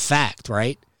argue with the fact,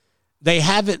 right?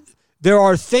 There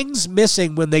are things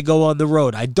missing when they go on the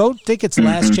road. I don't think it's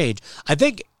last change. I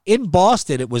think in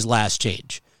Boston it was last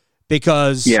change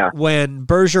because when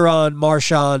Bergeron,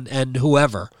 Marchand, and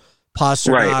whoever,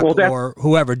 Pasternak or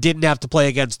whoever, didn't have to play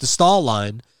against the Stahl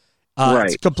line,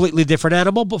 it's a completely different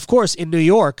animal. But, of course, in New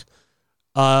York,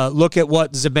 look at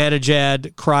what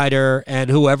Zibanejad, Kreider,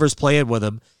 and whoever's playing with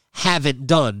him haven't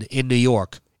done in New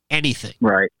York. Anything.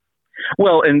 Right.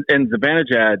 Well, and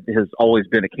Zibanejad has always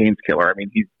been a Canes killer. I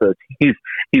mean, he's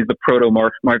the proto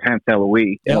Martin St.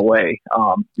 Louis in a way.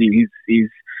 He's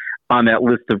on that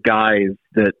list of guys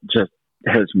that just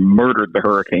has murdered the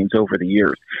Hurricanes over the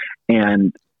years.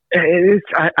 And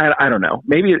I don't know.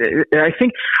 Maybe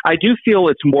I do feel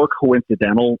it's more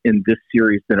coincidental in this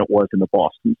series than it was in the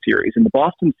Boston series. In the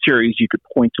Boston series, you could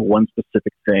point to one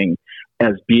specific thing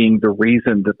as being the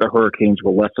reason that the Hurricanes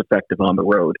were less effective on the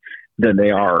road than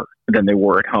they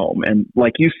were at home. And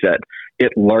like you said,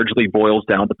 it largely boils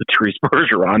down to Patrice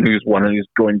Bergeron, who's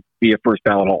going to be a first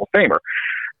ballot Hall of Famer.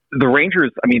 The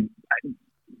Rangers, I mean,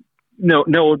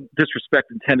 no disrespect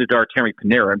intended to Artemi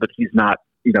Panarin, but he's not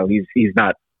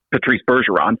not Patrice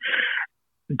Bergeron,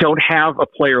 don't have a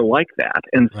player like that.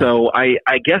 And so I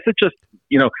guess it just,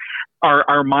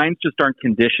 our minds just aren't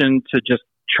conditioned to just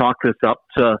chalk this up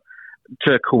to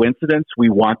coincidence. We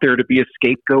want there to be a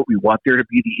scapegoat. We want there to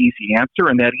be the easy answer,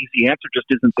 and that easy answer just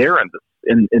isn't there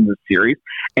in this series.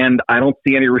 And I don't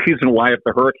see any reason why, if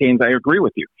the Hurricanes, I agree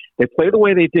with you, they play the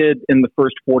way they did in the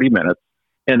first 40 minutes,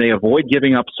 and they avoid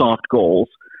giving up soft goals,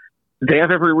 they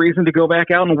have every reason to go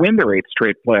back out and win their 8th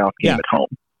straight playoff game at home.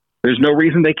 There's no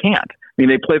reason they can't. I mean,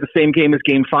 they play the same game as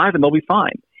Game 5, and they'll be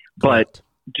fine. But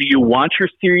do you want your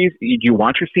series? Do you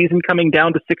want your season coming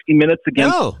down to 60 minutes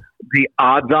against the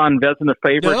odds-on Vezina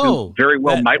favorite who very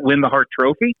well might win the Hart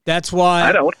Trophy? That's why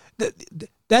I don't.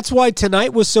 That's why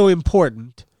tonight was so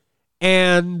important,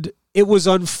 and it was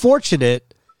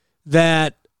unfortunate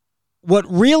that what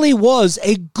really was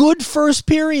a good first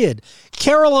period.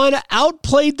 Carolina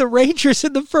outplayed the Rangers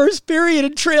in the first period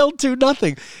and trailed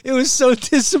 2-0. It was so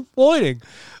disappointing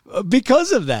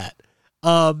because of that.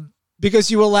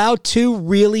 Because you allow two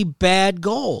really bad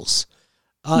goals.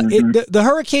 The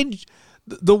Hurricane,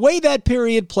 the way that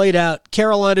period played out,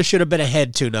 Carolina should have been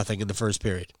ahead 2-0 in the first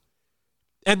period.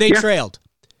 And they trailed.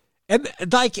 And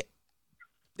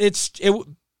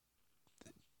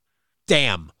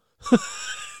damn.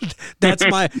 That's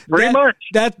my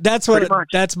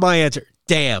that's my answer.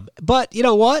 Damn. But you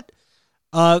know what?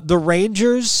 The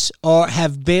Rangers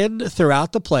have been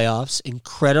throughout the playoffs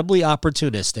incredibly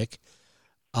opportunistic.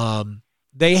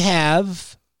 They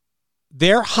have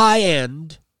their high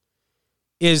end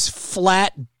is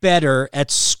flat better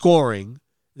at scoring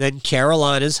than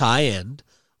Carolina's high end,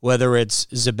 whether it's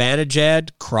Zibanejad,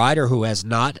 Kreider, who has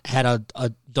not had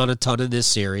done a ton in this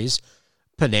series,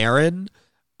 Panarin,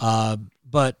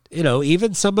 but,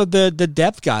 even some of the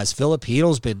depth guys. Philip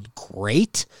Hedel's been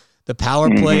great. The power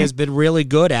play has been really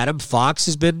good. Adam Fox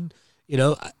has been,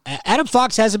 Adam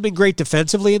Fox hasn't been great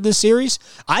defensively in this series.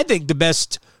 I think the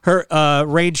best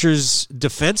Rangers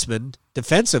defenseman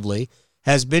defensively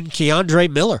has been Keandre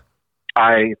Miller.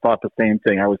 I thought the same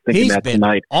thing. I was thinking that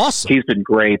tonight. Awesome. He's been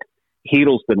great.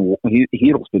 Hedel's been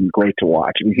great to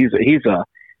watch. I mean,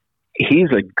 he's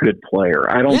a good player.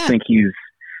 I don't think he's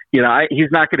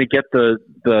not going to get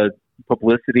the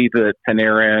publicity that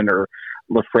Panarin or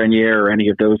Lafreniere or any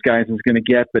of those guys is going to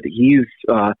get, but he's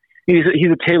a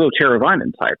Teuvo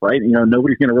Teravainen type, right?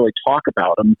 Nobody's going to really talk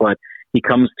about him, but he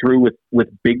comes through with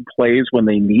big plays when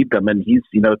they need them, and he's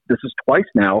this is twice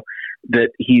now that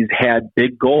he's had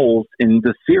big goals in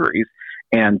the series,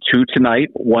 and 2 tonight,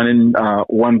 one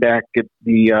back at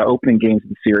the opening games of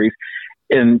the series,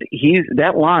 and he's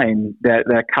that line that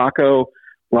Kakko,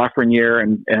 Lafreniere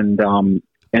and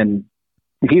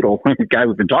Heedle, the guy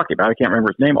we've been talking about. I can't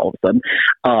remember his name all of a sudden.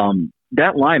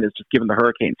 That line is just giving the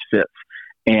Hurricanes fits.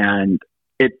 And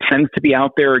it tends to be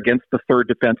out there against the third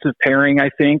defensive pairing, I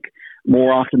think,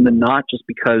 more often than not, just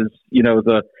because,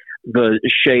 the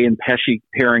Shea and Pesce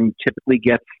pairing typically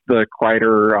gets the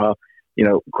Kreider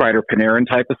Panarin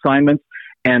type assignments.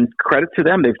 And credit to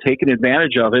them, they've taken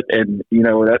advantage of it. And,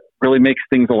 that really makes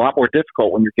things a lot more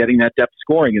difficult when you're getting that depth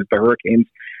scoring, as the Hurricanes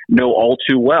know all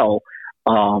too well.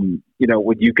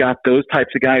 When you've got those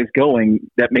types of guys going,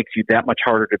 that makes you that much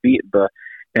harder to beat.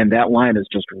 And that line has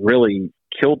just really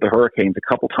killed the Hurricanes a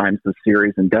couple times this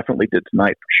series, and definitely did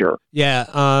tonight for sure.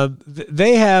 Yeah,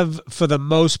 they have, for the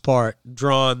most part,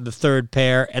 drawn the third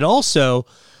pair and also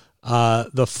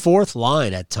the fourth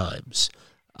line at times.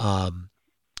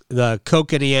 The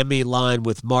Kotkaniemi line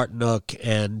with Martinook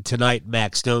and tonight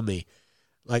Max Domi.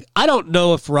 Like, I don't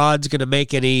know if Rod's going to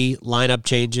make any lineup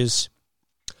changes.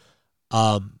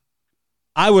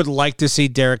 I would like to see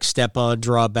Derek Stepan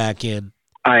draw back in.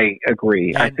 I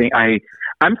agree.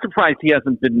 I'm surprised he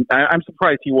hasn't been. I'm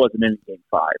surprised he wasn't in Game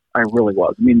 5. I really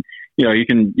was. I mean, you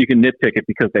can nitpick it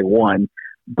because they won,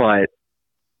 but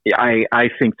I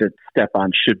think that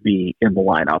Stepan should be in the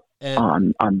lineup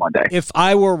on Monday. If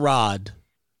I were Rod,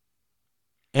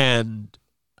 and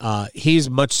he's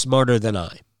much smarter than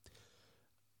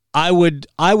I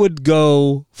would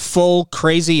go full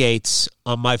crazy eights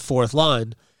on my fourth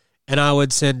line. And I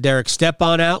would send Derek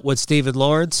Stepan out with Steven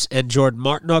Lawrence and Jordan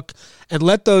Martinook and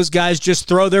let those guys just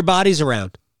throw their bodies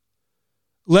around.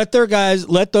 Let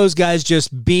those guys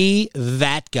just be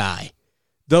that guy.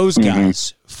 Those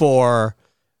guys for,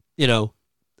 8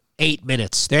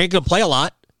 minutes. They ain't going to play a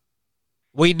lot.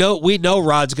 We know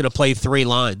Rod's going to play 3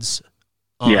 lines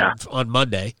on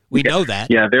Monday. We know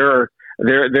that. Yeah, there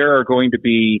are going to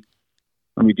be,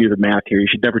 let me do the math here. You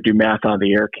should never do math on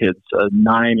the air, kids.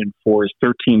 9 and 4 is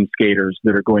 13 skaters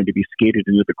that are going to be skated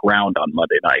into the ground on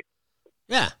Monday night.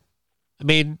 Yeah. I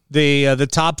mean, the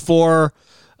top 4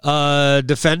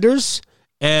 defenders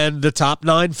and the top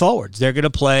 9 forwards, they're going to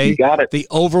play the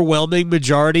overwhelming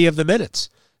majority of the minutes.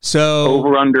 So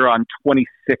over under on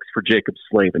 26 for Jacob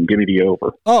Slavin. Give me the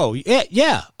over. Oh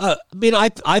yeah. I mean,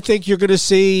 I think you're going to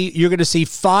see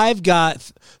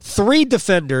 3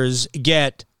 defenders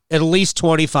get at least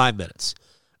 25 minutes.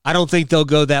 I don't think they'll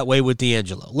go that way with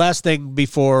D'Angelo. Last thing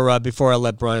before I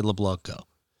let Brian LeBlanc go.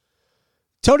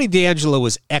 Tony D'Angelo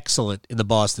was excellent in the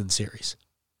Boston series.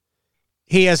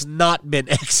 He has not been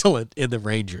excellent in the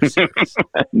Rangers series.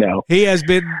 No. He has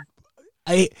been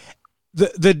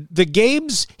the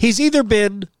games, he's either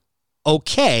been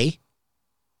okay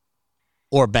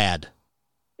or bad.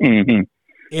 Mm-hmm.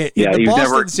 In the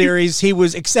Boston series, he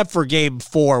was, except for Game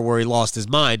 4 where he lost his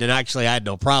mind, and actually I had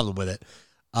no problem with it.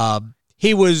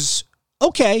 He was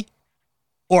okay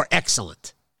or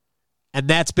excellent. And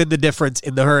that's been the difference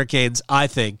in the Hurricanes, I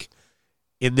think,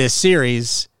 in this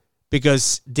series,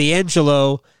 because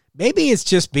D'Angelo, maybe it's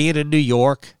just being in New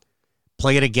York,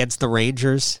 playing against the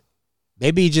Rangers.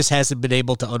 Maybe he just hasn't been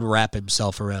able to unwrap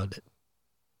himself around it.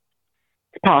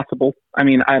 It's possible. I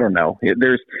mean, I don't know.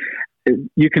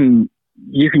 You can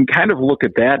kind of look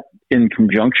at that in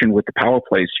conjunction with the power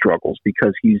play struggles,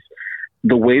 because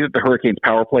the way that the Hurricanes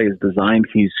power play is designed,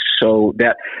 he's so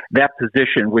that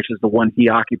position, which is the one he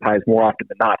occupies more often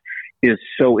than not, is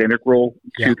so integral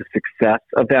to the success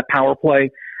of that power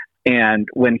play. And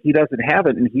when he doesn't have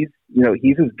it, and he's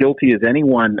as guilty as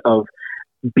anyone of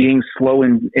being slow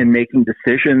in making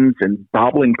decisions and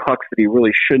bobbling pucks that he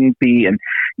really shouldn't be. And,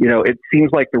 it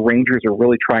seems like the Rangers are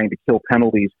really trying to kill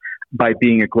penalties by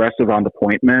being aggressive on the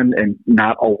point men and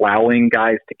not allowing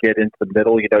guys to get into the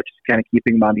middle, just kind of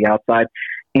keeping them on the outside.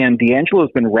 And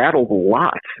D'Angelo's been rattled a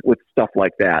lot with stuff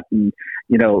like that. And,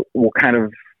 will kind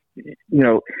of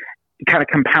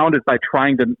compounded by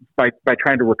trying to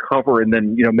recover and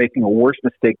then, making a worse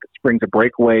mistake that springs a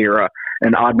breakaway or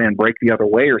an odd man break the other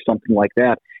way or something like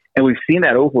that. And we've seen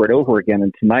that over and over again.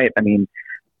 And tonight, I mean,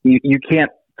 you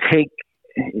can't take,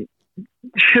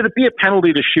 should it be a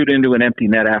penalty to shoot into an empty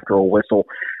net after a whistle?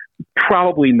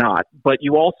 Probably not. But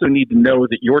you also need to know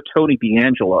that you're Tony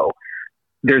D'Angelo.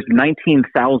 There's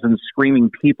 19,000 screaming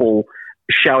people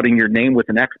shouting your name with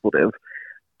an expletive.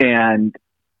 And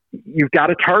you've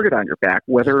got a target on your back,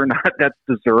 whether or not that's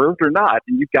deserved or not.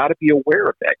 And you've got to be aware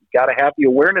of that. You've got to have the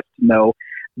awareness to know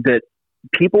that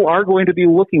people are going to be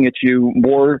looking at you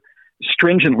more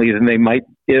stringently than they might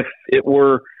if it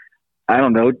were, I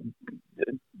don't know,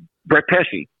 Brett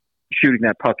Pesce shooting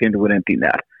that puck into an empty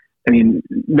net. I mean,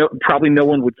 probably no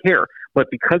one would care. But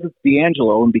because it's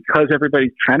D'Angelo and because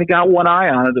everybody's kind of got one eye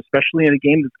on it, especially in a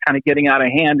game that's kind of getting out of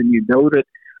hand, and you know that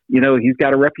he's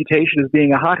got a reputation as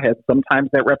being a hothead. Sometimes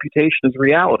that reputation is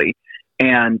reality.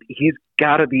 And he's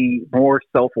got to be more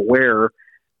self-aware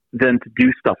than to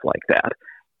do stuff like that.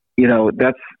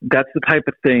 That's the type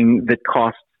of thing that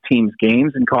costs teams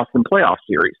games and costs them playoff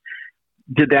series.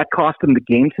 Did that cost them the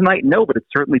game tonight? No, but it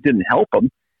certainly didn't help them.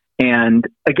 And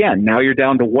again, now you're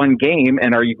down to one game,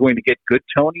 and are you going to get good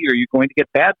Tony or are you going to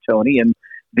get bad Tony? And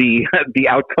the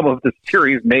outcome of the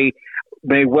series may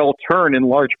well turn in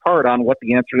large part on what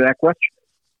the answer to that question is.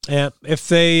 Yeah, if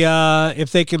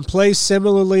they can play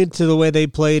similarly to the way they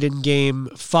played in Game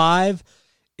 5,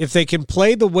 if they can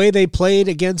play the way they played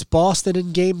against Boston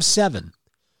in Game 7,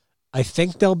 I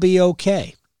think they'll be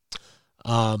okay.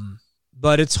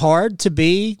 But it's hard to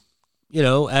be,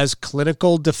 as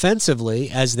clinical defensively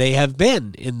as they have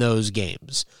been in those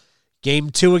games.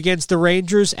 Game 2 against the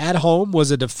Rangers at home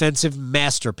was a defensive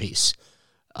masterpiece.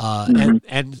 And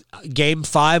Game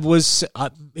 5 was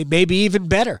maybe even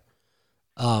better.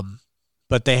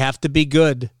 But they have to be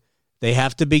good. They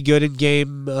have to be good in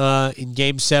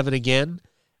Game 7 again.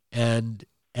 And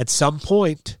at some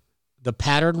point, the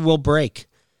pattern will break.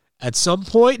 At some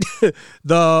point,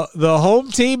 the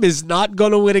home team is not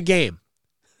going to win a game.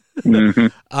 Mm-hmm.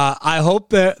 I hope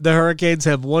the Hurricanes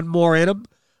have one more in them.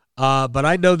 But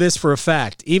I know this for a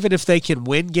fact. Even if they can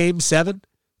win Game 7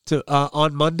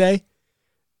 on Monday,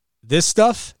 this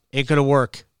stuff ain't going to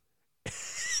work.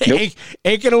 Nope.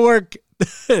 ain't going to work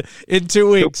in 2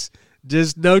 weeks. Nope.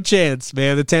 Just no chance,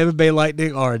 man. The Tampa Bay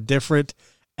Lightning are a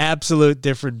absolute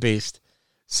different beast.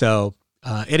 So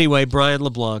anyway, Brian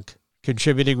LeBlanc,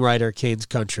 contributing writer, Canes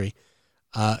Country.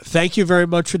 Thank you very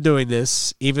much for doing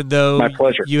this, even though my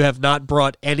pleasure. You have not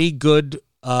brought any good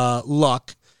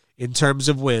luck in terms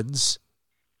of wins.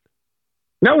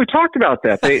 No, we talked about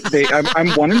that. I'm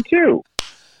 1-2.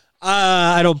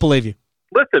 I don't believe you.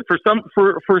 Listen,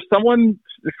 for someone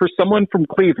from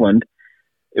Cleveland,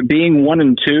 being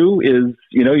 1-2 is,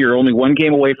 you're only one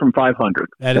game away from 500.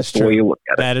 That's the true. way you look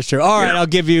at it. That is true. All right, I'll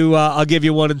give you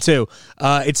 1-2.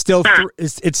 It's still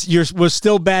we're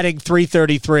still batting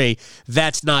 .333.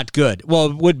 That's not good. Well,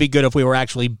 it would be good if we were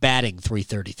actually batting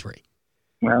 .333.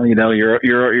 Well,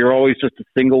 you're always just a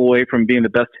single away from being the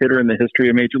best hitter in the history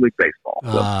of Major League Baseball.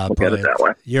 So look at it that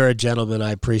way. You're a gentleman.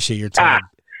 I appreciate your time.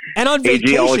 And on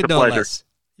vacation, no less.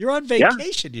 You're on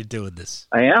vacation. Yeah. You're doing this.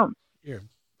 I am.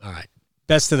 All right.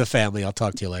 Best to the family. I'll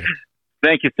talk to you later.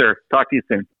 Thank you, sir. Talk to you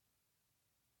soon.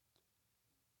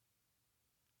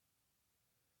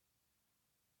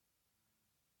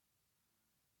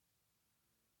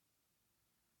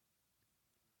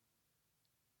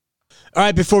 All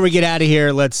right, before we get out of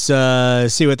here, let's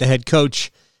see what the head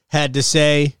coach had to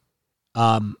say.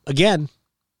 Again,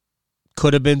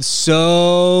 could have been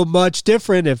so much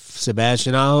different if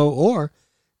Sebastian Aho or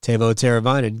Teuvo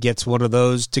Teravainen gets one of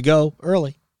those to go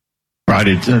early. Right,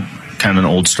 it's kind of an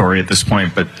old story at this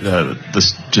point, but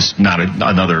this just not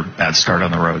another bad start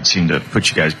on the road seemed to put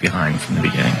you guys behind from the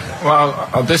beginning. Well,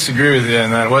 I'll disagree with you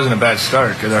in that it wasn't a bad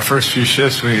start because our first few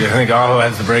shifts, I think Aho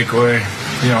has the breakaway.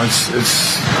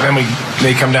 Then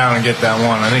they come down and get that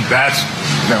one. I think that's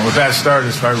with that start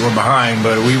as far as we're behind,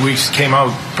 but we came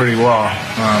out pretty well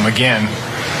again.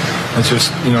 It's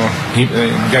just you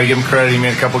got to give him credit. He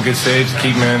made a couple good saves to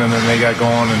keep him in, and then they got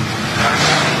going and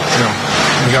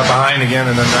we got behind again,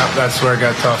 and then that's where it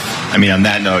got tough. I mean, on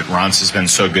that note, Rance has been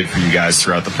so good for you guys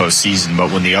throughout the postseason,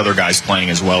 but when the other guy's playing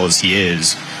as well as he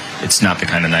is, it's not the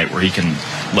kind of night where he can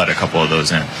let a couple of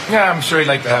those in. Yeah, I'm sure he'd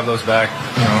like to have those back.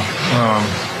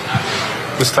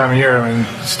 This time of year,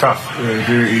 it's tough.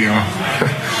 You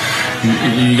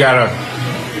gotta,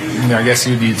 I guess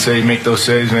you'd say make those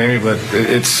saves maybe, but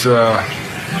it's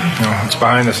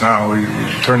behind us now. We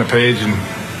turn the page and.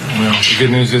 The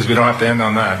good news is we don't have to end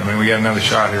on that. We got another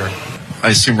shot here. I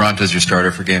assume Ranta's your starter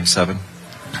for Game 7?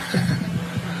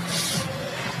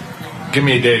 Give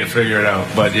me a day to figure it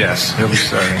out, but yes, he'll be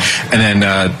starting. And then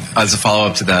as a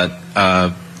follow-up to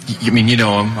that, you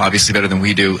know him obviously better than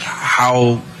we do.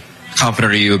 How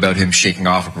confident are you about him shaking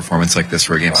off a performance like this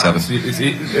for a Game 7?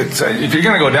 If you're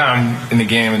going to go down in the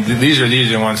game, these are the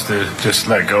easier ones to just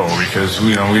let go because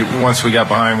once we got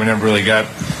behind, we never really got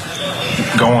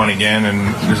going again,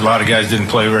 and there's a lot of guys didn't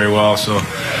play very well, so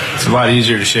it's a lot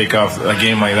easier to shake off a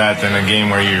game like that than a game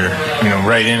where you're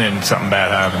right in it and something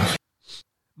bad happens.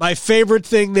 My favorite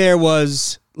thing there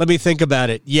was, let me think about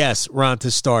it. Yes,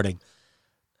 Ranta's starting.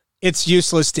 It's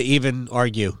useless to even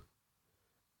argue.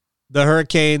 The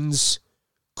Hurricanes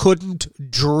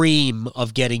couldn't dream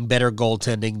of getting better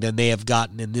goaltending than they have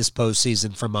gotten in this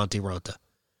postseason from Antti Raanta.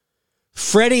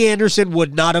 Freddie Anderson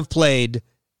would not have played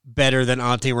better than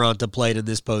Antti Raanta played in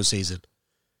this postseason.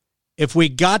 If we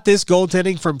got this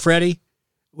goaltending from Freddie,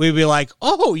 we'd be like,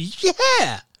 oh,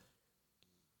 yeah.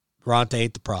 Raanta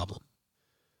ain't the problem.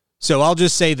 So I'll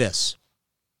just say this.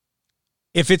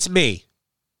 If it's me,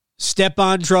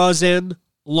 Stepan draws in,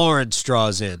 Lawrence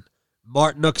draws in.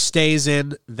 Martinook stays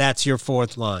in, that's your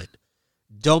fourth line.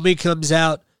 Domi comes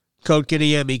out,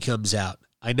 Kotkaniemi comes out.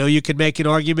 I know you can make an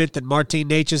argument that Martin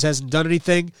Necas hasn't done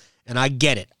anything, and I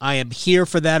get it. I am here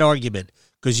for that argument,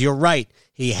 because you're right,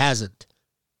 he hasn't.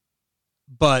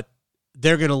 But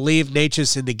they're going to leave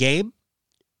Necas in the game.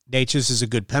 Necas is a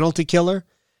good penalty killer.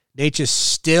 Necas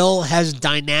still has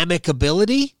dynamic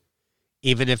ability,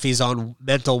 even if he's on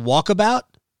mental walkabout.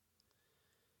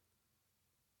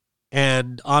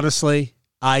 And honestly,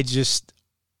 I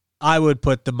would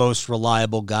put the most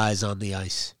reliable guys on the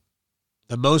ice.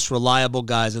 The most reliable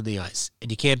guys on the ice.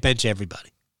 And you can't bench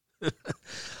everybody.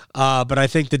 But I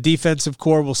think the defensive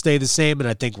core will stay the same, and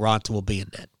I think Raanta will be in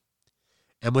net.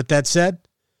 And with that said,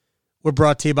 we're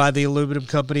brought to you by the Aluminum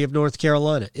Company of North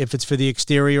Carolina. If it's for the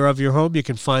exterior of your home, you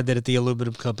can find it at the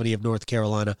Aluminum Company of North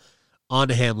Carolina on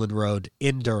Hamlin Road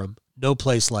in Durham. No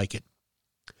place like it.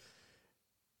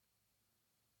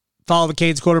 Follow the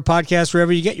Canes Corner podcast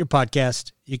wherever you get your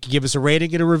podcast. You can give us a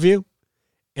rating and a review,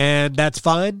 and that's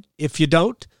fine if you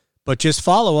don't, but just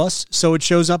follow us so it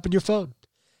shows up in your phone.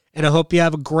 And I hope you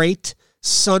have a great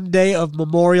Sunday of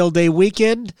Memorial Day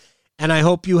weekend, and I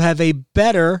hope you have a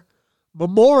better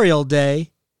Memorial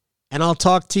Day, and I'll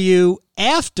talk to you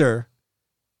after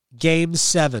Game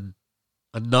 7,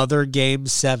 another Game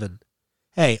 7.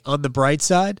 Hey, on the bright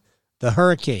side, the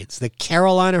Hurricanes, the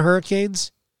Carolina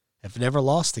Hurricanes, have never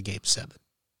lost a Game 7.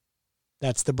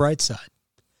 That's the bright side.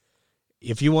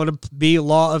 If you want to be a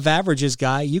law of averages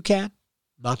guy, you can.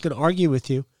 I'm not going to argue with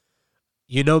you.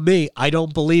 You know me, I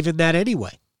don't believe in that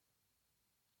anyway.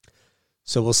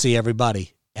 So we'll see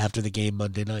everybody after the game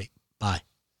Monday night. Bye.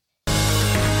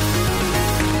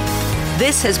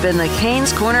 This has been the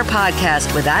Canes Corner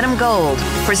Podcast with Adam Gold,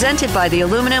 presented by the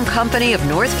Aluminum Company of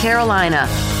North Carolina.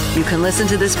 You can listen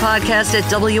to this podcast at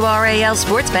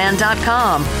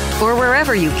WRALSportsFan.com or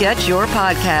wherever you get your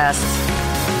podcasts.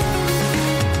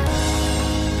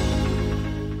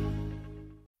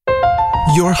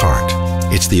 Your heart.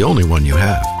 It's the only one you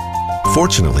have.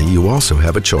 Fortunately, you also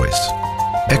have a choice.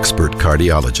 Expert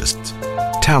cardiologists,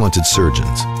 talented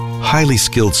surgeons, highly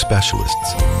skilled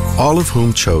specialists, all of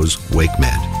whom chose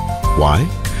WakeMed. Why?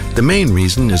 The main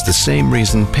reason is the same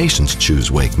reason patients choose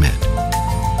WakeMed.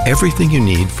 Everything you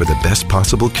need for the best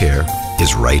possible care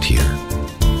is right here.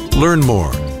 Learn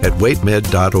more at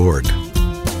wakemed.org.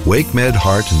 WakeMed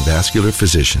Heart and Vascular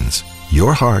Physicians.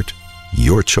 Your heart,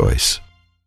 your choice.